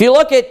 If you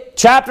look at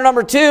chapter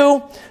number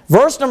 2,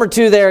 verse number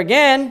 2 there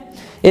again,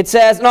 it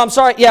says,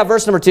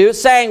 verse number 2,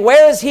 saying,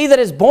 "Where is he that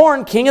is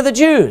born King of the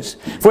Jews?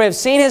 For we have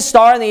seen his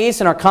star in the east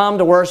and are come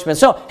to worship him."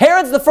 So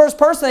Herod's the first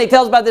person that he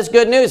tells about this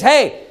good news.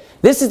 Hey,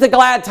 this is the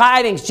glad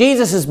tidings.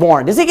 Jesus is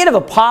born. Does he give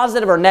a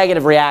positive or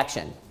negative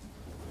reaction?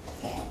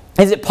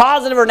 Is it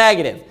positive or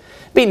negative?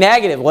 It'd be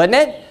negative, wouldn't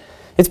it?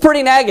 It's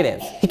pretty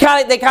negative. They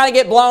kind of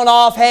get blown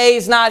off. Hey,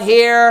 he's not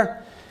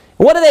here.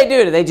 What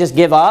do? Do they just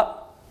give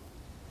up?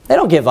 They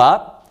don't give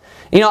up.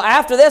 You know,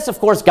 after this, of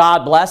course,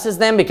 God blesses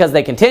them because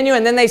they continue,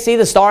 and then they see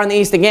the star in the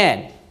east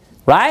again.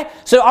 Right?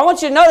 So I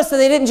want you to notice that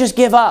they didn't just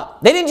give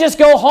up. They didn't just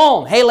go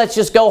home. Hey, let's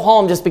just go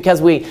home just because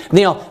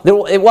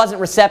it wasn't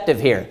receptive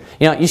here.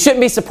 You know, you shouldn't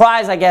be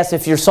surprised, I guess,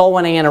 if you're soul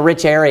winning in a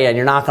rich area and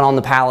you're knocking on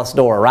the palace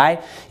door,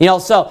 right? You know,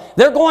 so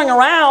they're going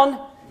around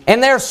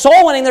and they're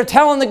soul winning, they're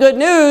telling the good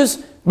news,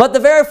 but the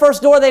very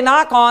first door they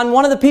knock on,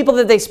 one of the people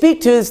that they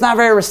speak to is not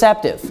very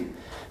receptive.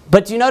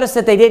 But you notice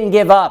that they didn't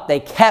give up.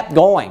 They kept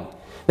going.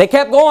 They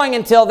kept going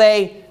until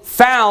they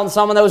found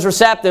someone that was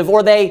receptive,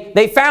 or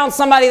they found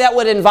somebody that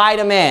would invite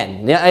them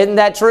in. Isn't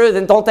that true?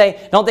 Then don't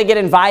they get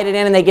invited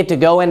in and they get to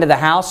go into the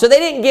house? So they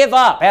didn't give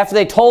up after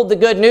they told the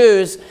good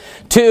news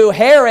to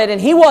Herod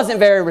and he wasn't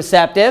very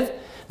receptive.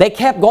 They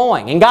kept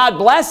going and God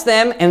blessed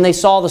them and they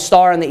saw the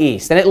star in the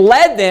east. And it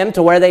led them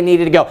to where they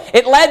needed to go.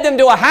 It led them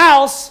to a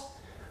house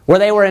where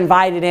they were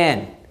invited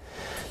in.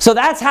 So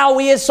that's how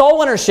we as soul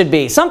winners should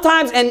be.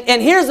 Sometimes,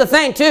 and here's the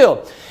thing too,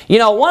 you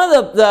know, one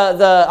of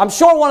I'm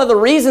sure one of the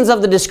reasons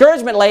of the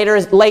discouragement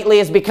lately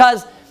is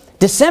because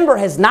December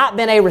has not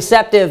been a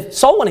receptive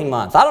soul winning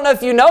month. I don't know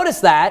if you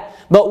noticed that,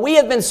 but we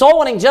have been soul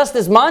winning just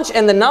as much,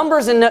 and the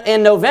numbers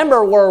in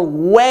November were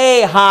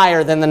way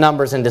higher than the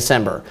numbers in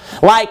December.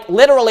 Like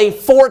literally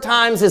 4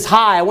 times as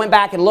high. I went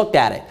back and looked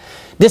at it.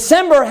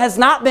 December has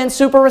not been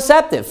super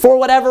receptive for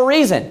whatever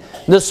reason.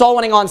 The soul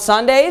winning on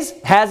Sundays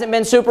hasn't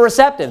been super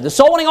receptive. The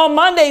soul winning on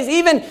Mondays,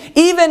 even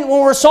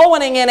when we're soul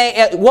winning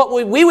in what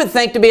we would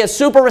think to be a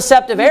super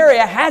receptive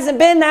area, hasn't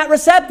been that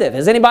receptive.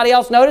 Has anybody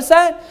else noticed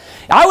that?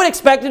 I would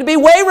expect it to be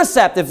way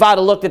receptive if I'd have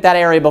looked at that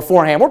area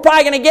beforehand. We're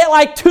probably going to get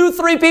like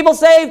 2-3 people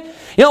saved,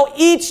 you know,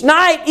 each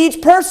night, each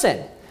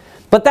person.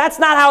 But that's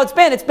not how it's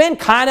been. It's been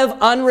kind of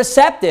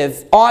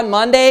unreceptive on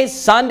Mondays,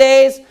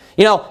 Sundays,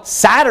 you know,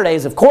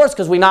 Saturdays, of course,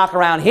 because we knock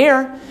around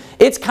here.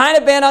 It's kind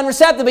of been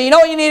unreceptive. But you know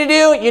what you need to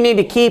do? You need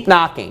to keep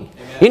knocking.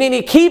 Amen. You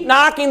need to keep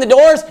knocking the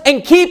doors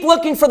and keep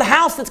looking for the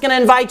house that's going to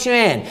invite you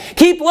in.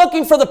 Keep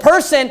looking for the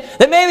person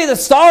that maybe the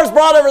stars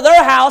brought over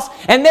their house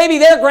and maybe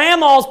their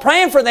grandma's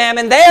praying for them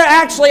and they're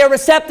actually a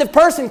receptive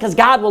person, because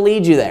God will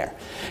lead you there.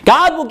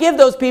 God will give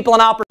those people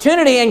an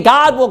opportunity, and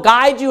God will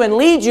guide you and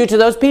lead you to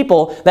those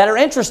people that are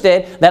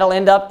interested, that'll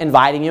end up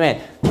inviting you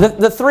in.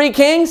 The 3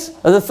 kings,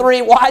 or the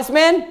 3 wise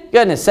men,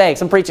 goodness sakes,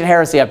 I'm preaching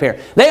heresy up here.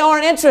 They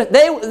aren't interested.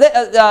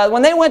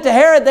 When they went to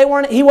Herod,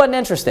 he wasn't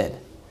interested.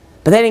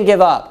 But they didn't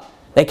give up.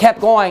 They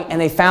kept going, and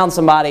they found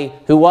somebody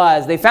who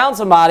was. They found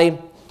somebody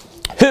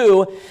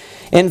who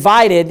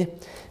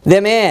invited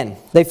them in.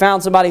 They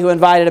found somebody who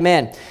invited them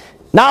in.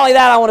 Not only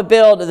that, I want to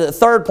build the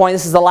third point.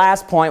 This is the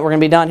last point. We're going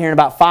to be done here in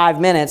about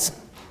 5 minutes.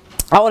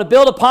 I want to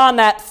build upon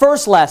that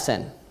first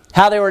lesson,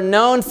 how they were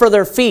known for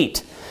their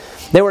feet.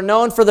 They were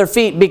known for their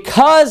feet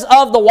because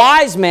of the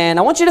wise men.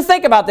 I want you to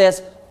think about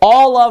this.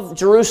 All of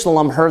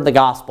Jerusalem heard the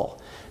gospel.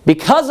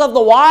 Because of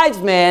the wise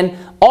men,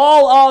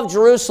 all of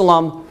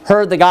Jerusalem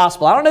heard the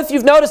gospel. I don't know if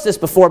you've noticed this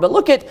before, but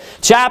look at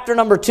chapter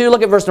number 2.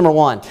 Look at verse number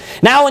 1.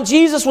 Now when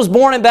Jesus was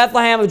born in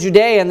Bethlehem of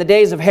Judea in the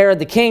days of Herod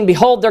the king,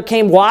 behold, there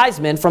came wise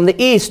men from the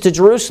east to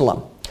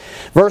Jerusalem.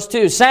 Verse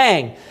 2,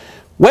 saying,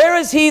 Where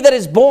is he that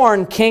is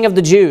born King of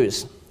the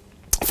Jews?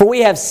 For we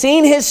have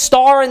seen his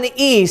star in the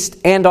east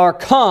and are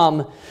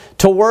come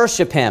to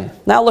worship him.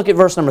 Now look at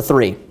verse number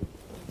 3.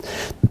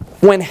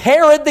 When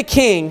Herod the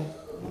king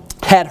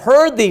had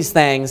heard these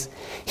things,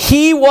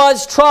 he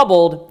was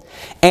troubled,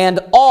 and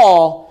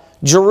all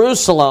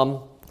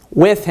Jerusalem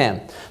with him.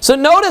 So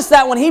notice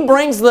that when he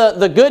brings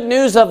the good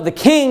news of the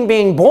king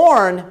being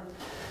born,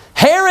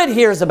 Herod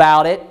hears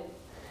about it,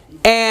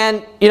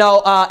 and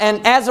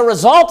and as a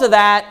result of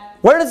that,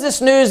 where does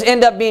this news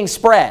end up being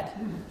spread?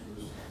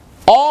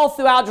 All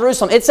throughout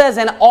Jerusalem. It says,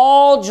 and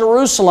all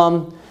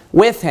Jerusalem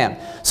with him.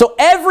 So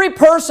every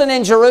person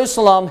in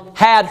Jerusalem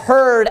had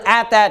heard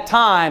at that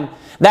time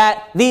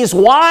that these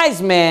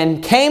wise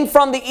men came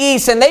from the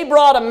east and they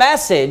brought a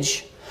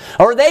message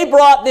or they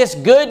brought this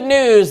good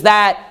news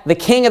that the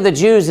King of the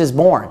Jews is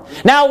born.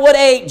 Now, would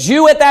a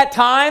Jew at that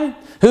time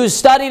who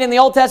studied in the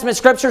Old Testament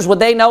Scriptures, would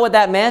they know what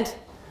that meant?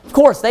 Of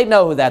course, they'd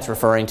know who that's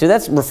referring to.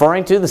 That's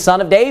referring to the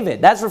Son of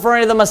David. That's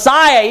referring to the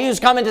Messiah. He was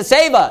coming to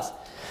save us.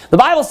 The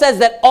Bible says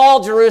that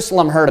all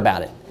Jerusalem heard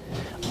about it.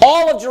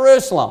 All of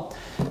Jerusalem.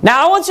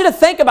 Now, I want you to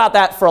think about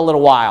that for a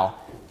little while.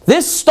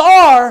 This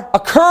star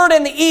occurred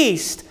in the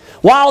east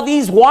while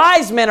these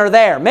wise men are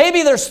there.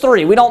 Maybe there's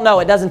 3. We don't know.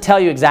 It doesn't tell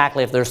you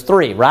exactly if there's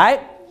 3,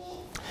 right?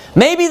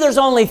 Maybe there's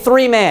only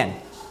 3 men.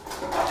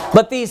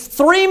 But these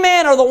 3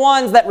 men are the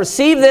ones that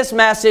received this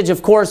message,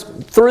 of course,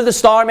 through the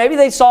star. Maybe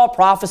they saw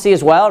prophecy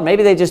as well, or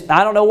maybe they just,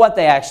 I don't know what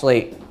they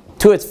actually,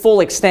 to its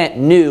full extent,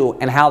 knew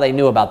and how they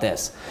knew about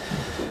this.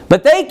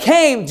 But they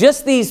came,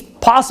 just these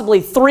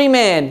possibly 3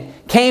 men,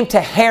 came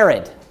to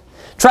Herod,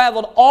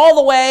 traveled all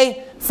the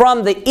way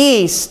from the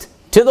east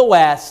to the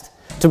west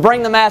to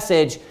bring the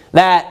message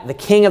that the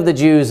King of the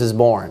Jews is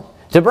born.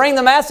 To bring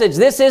the message,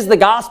 this is the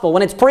gospel.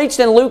 When it's preached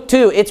in Luke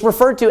 2, it's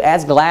referred to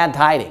as glad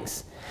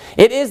tidings.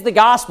 It is the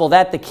gospel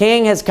that the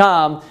King has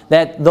come,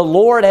 that the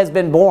Lord has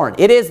been born.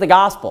 It is the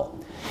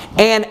gospel.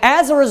 And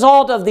as a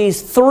result of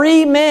these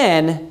 3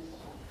 men,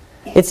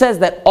 it says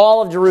that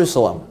all of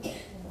Jerusalem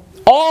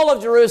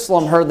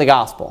heard the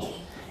gospel.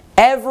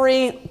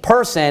 Every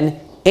person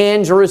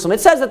in Jerusalem. It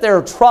says that they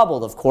were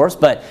troubled, of course,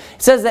 but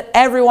it says that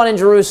everyone in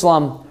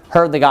Jerusalem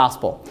heard the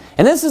gospel.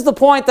 And this is the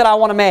point that I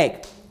want to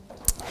make.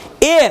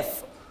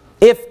 If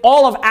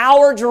all of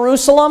our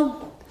Jerusalem,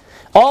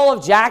 all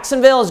of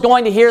Jacksonville is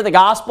going to hear the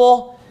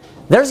gospel,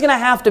 there's going to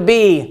have to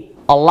be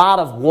a lot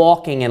of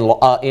walking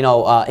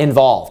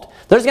involved.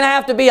 There's going to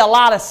have to be a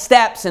lot of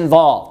steps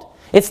involved.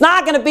 It's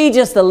not going to be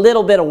just a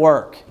little bit of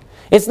work.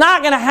 It's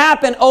not going to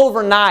happen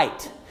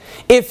overnight.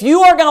 If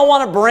you are going to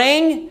want to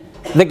bring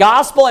the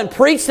gospel and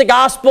preach the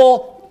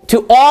gospel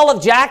to all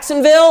of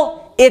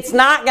Jacksonville, it's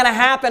not going to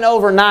happen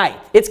overnight.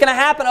 It's going to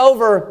happen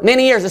over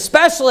many years,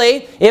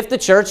 especially if the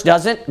church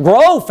doesn't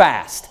grow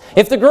fast.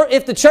 If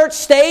the church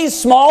stays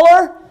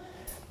smaller,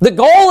 the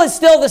goal is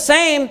still the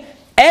same.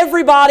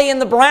 Everybody in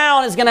the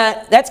brown is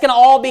that's going to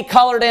all be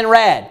colored in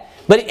red.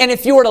 And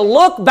if you were to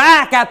look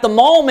back at the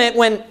moment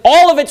when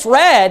all of it's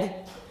red,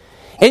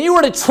 and you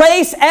were to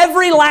trace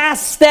every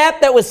last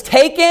step that was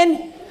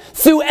taken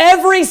through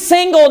every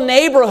single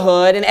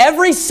neighborhood and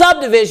every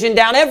subdivision,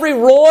 down every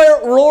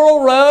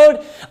rural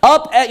road,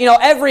 up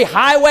every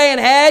highway and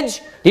hedge,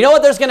 do you know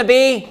what there's going to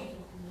be?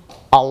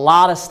 A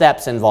lot of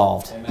steps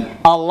involved. Amen.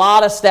 A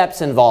lot of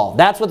steps involved.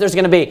 That's what there's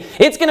going to be.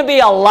 It's going to be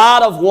a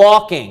lot of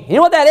walking. You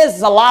know what that is?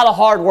 It's a lot of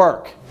hard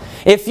work.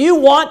 If you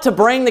want to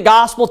bring the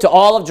gospel to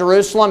all of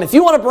Jerusalem, if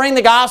you want to bring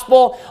the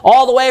gospel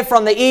all the way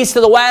from the east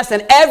to the west,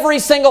 and every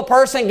single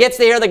person gets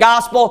to hear the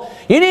gospel,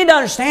 you need to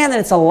understand that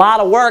it's a lot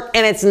of work,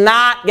 and it's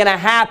not going to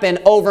happen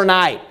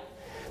overnight.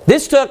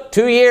 This took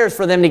 2 years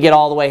for them to get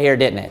all the way here,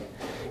 didn't it?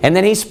 And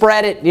then he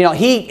spread it.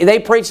 They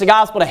preached the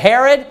gospel to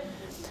Herod,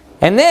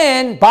 and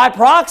then by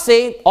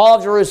proxy, all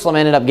of Jerusalem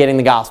ended up getting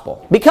the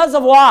gospel. Because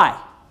of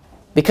why?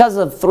 Because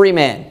of 3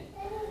 men.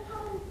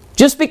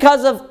 Just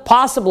because of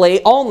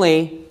possibly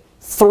only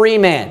 3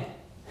 men.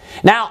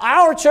 Now,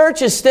 our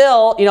church is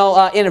still,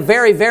 in a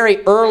very,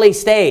 very early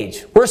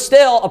stage. We're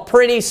still a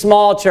pretty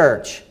small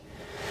church.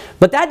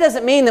 But that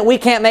doesn't mean that we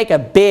can't make a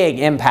big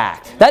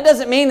impact. That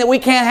doesn't mean that we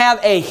can't have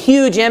a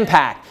huge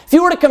impact. If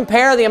you were to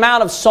compare the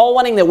amount of soul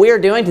winning that we are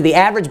doing to the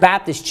average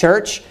Baptist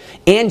church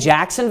in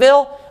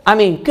Jacksonville, I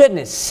mean,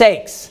 goodness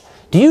sakes.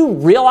 Do you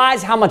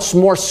realize how much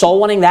more soul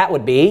winning that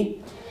would be?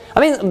 I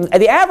mean,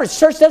 the average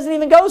church doesn't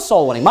even go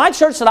soul winning. My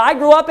church that I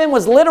grew up in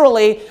was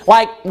literally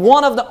like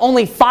one of the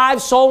only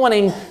 5 soul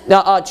winning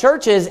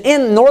churches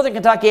in the Northern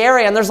Kentucky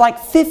area, and there's like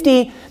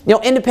 50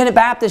 independent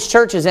Baptist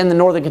churches in the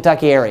Northern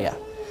Kentucky area.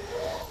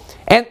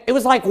 And it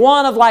was like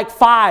one of like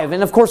 5.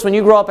 And of course, when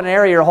you grow up in an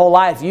area your whole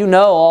life, you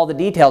know all the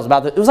details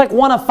about it. It was like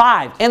one of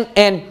 5.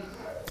 And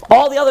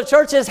all the other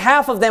churches,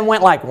 half of them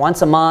went like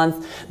once a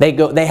month.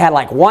 They had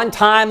like one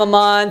time a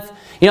month,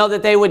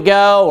 that they would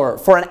go, or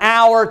for an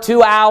hour,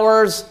 2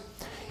 hours.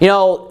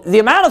 The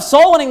amount of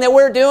soul winning that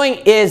we're doing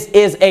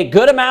is a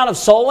good amount of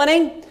soul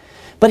winning.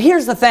 But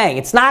here's the thing.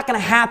 It's not going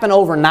to happen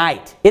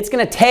overnight. It's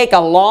going to take a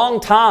long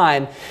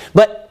time.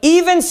 But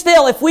even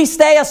still, if we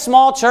stay a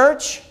small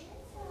church,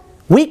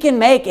 we can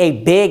make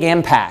a big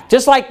impact.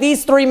 Just like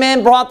these 3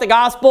 men brought the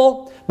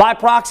gospel by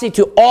proxy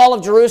to all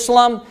of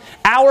Jerusalem,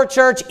 our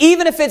church,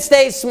 even if it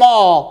stays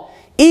small,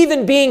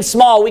 even being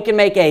small, we can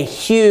make a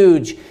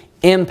huge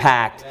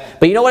impact.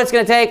 But you know what it's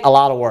going to take? A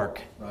lot of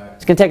work. Right.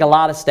 It's going to take a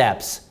lot of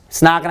steps.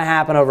 It's not going to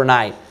happen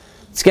overnight.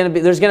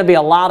 There's going to be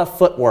a lot of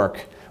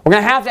footwork. We're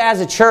going to have to, as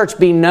a church,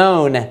 be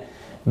known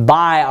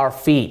by our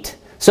feet.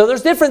 So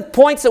there's different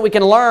points that we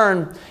can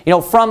learn,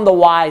 from the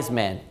wise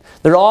men.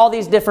 There are all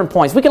these different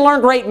points. We can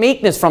learn great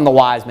meekness from the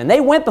wise men. They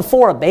went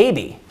before a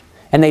baby,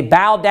 and they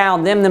bowed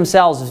down,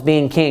 themselves as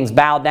being kings,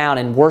 bowed down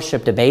and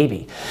worshipped a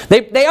baby.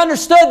 They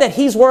understood that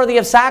He's worthy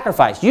of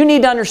sacrifice. You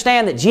need to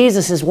understand that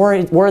Jesus is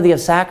worthy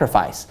of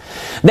sacrifice.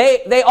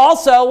 They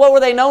also, what were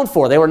they known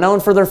for? They were known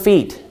for their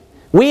feet.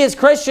 We as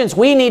Christians,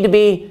 we need to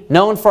be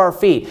known for our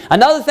feet.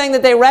 Another thing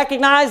that they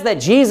recognized, that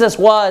Jesus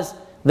was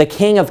the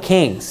King of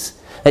Kings.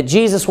 That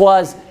Jesus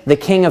was the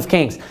King of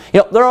Kings.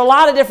 You know, there are a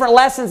lot of different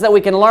lessons that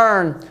we can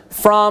learn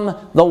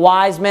from the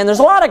wise men. There's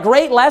a lot of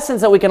great lessons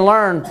that we can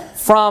learn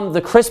from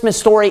the Christmas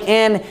story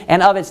in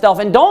and of itself.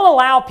 And don't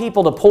allow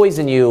people to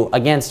poison you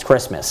against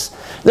Christmas.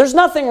 There's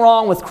nothing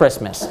wrong with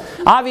Christmas.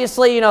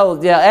 Obviously, you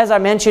know, as I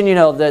mentioned, you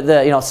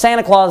know,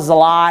 Santa Claus is a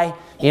lie.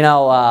 You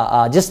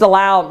know, just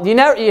allow,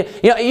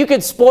 you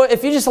could spoil,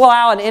 if you just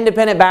allow an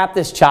independent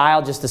Baptist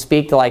child just to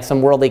speak to like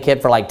some worldly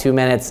kid for like 2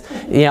 minutes,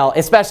 you know,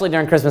 especially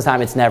during Christmas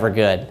time, it's never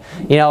good.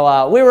 You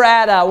know, we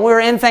were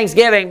in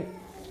Thanksgiving,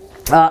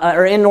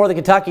 or in Northern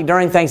Kentucky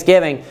during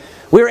Thanksgiving,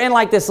 we were in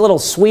like this little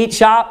sweet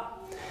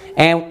shop,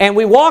 and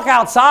we walk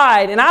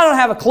outside, and I don't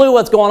have a clue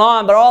what's going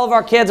on, but all of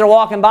our kids are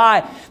walking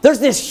by. There's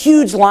this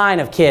huge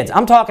line of kids.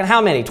 I'm talking how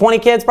many? 20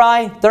 kids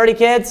probably? 30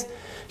 kids?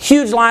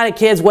 Huge line of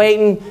kids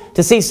waiting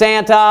to see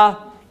Santa.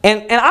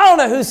 And I don't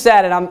know who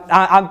said it.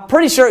 I'm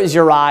pretty sure it was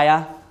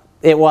Uriah.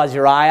 It was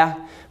Uriah,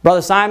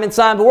 Brother Simon's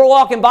son. But we're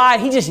walking by,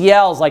 and he just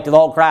yells like to the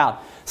whole crowd,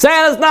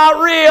 "Santa's not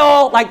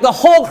real!" Like the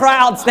whole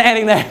crowd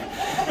standing there.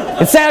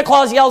 And Santa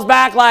Claus yells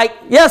back like,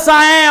 "Yes,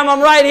 I am. I'm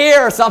right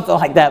here," or something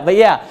like that. But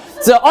yeah.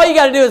 So all you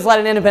got to do is let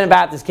an independent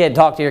Baptist kid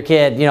talk to your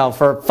kid, you know,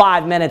 for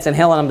 5 minutes, and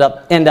he'll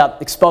end up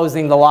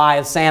exposing the lie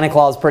of Santa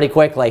Claus pretty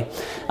quickly.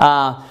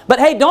 But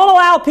hey, don't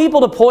allow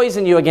people to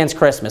poison you against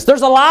Christmas.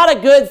 There's a lot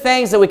of good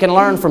things that we can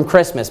learn from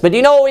Christmas. But do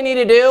you know what we need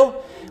to do?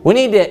 We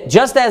need to,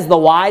 just as the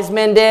wise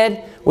men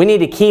did, we need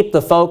to keep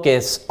the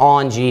focus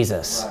on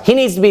Jesus. He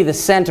needs to be the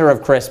center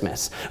of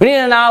Christmas. We need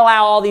to not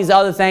allow all these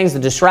other things, the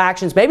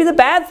distractions, maybe the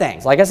bad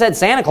things. Like I said,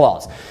 Santa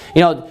Claus.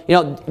 You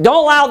know,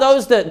 don't allow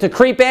those to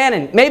creep in,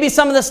 and maybe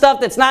some of the stuff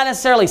that's not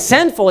necessarily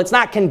sinful, it's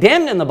not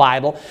condemned in the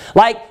Bible.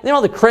 Like, you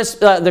know,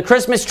 the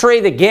Christmas tree,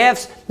 the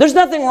gifts. There's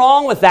nothing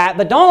wrong with that,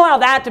 but don't allow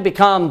that to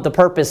become the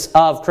purpose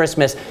of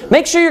Christmas.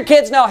 Make sure your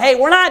kids know, hey,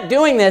 we're not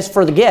doing this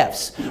for the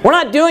gifts. We're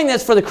not doing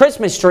this for the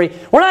Christmas tree.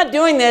 We're not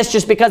doing this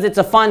just because it's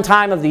a fun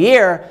time of the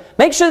year.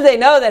 Make sure they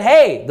know that,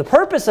 hey, the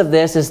purpose of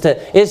this is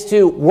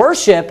to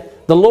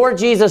worship the Lord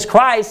Jesus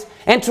Christ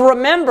and to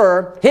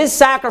remember His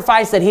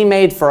sacrifice that He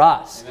made for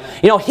us. Amen.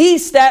 You know, He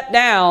stepped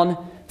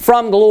down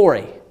from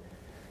glory.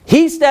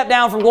 He stepped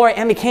down from glory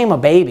and became a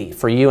baby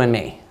for you and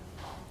me.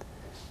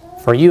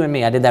 For you and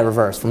me. I did that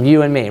reverse. From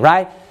you and me,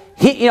 right?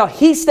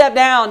 He stepped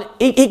down.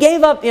 He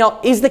gave up.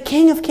 He's the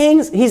King of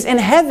Kings. He's in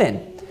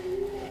heaven.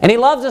 And He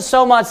loves us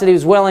so much that He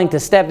was willing to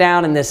step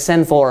down in this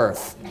sinful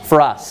earth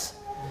for us.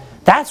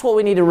 That's what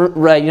we need to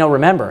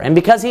remember. And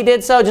because He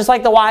did so, just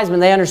like the wise men,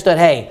 they understood,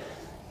 hey,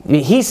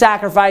 He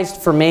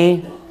sacrificed for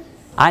me.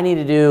 I need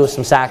to do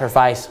some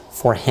sacrifice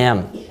for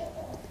Him.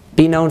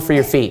 Be known for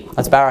your feet.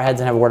 Let's bow our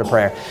heads and have a word of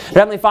prayer.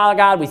 Heavenly Father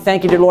God, we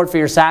thank You, dear Lord, for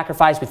Your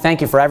sacrifice. We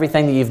thank You for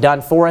everything that You've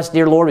done for us,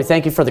 dear Lord. We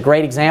thank You for the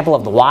great example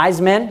of the wise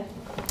men.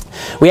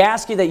 We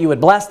ask You that You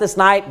would bless this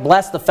night,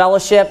 bless the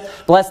fellowship,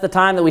 bless the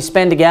time that we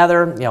spend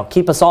together.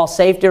 Keep us all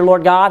safe, dear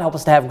Lord God. Help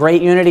us to have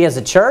great unity as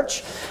a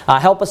church.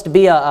 Help us to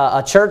be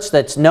a church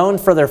that's known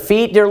for their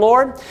feet, dear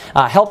Lord.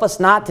 Help us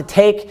not to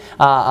take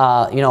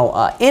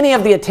any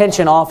of the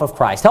attention off of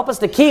Christ. Help us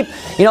to keep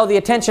the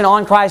attention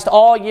on Christ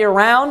all year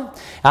round,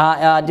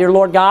 dear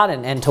Lord God,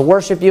 and to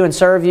worship You and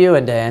serve You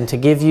and to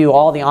give You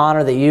all the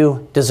honor that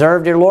You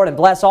deserve, dear Lord. And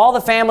bless all the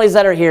families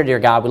that are here, dear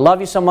God. We love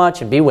You so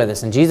much, and be with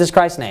us. In Jesus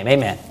Christ's name,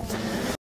 amen.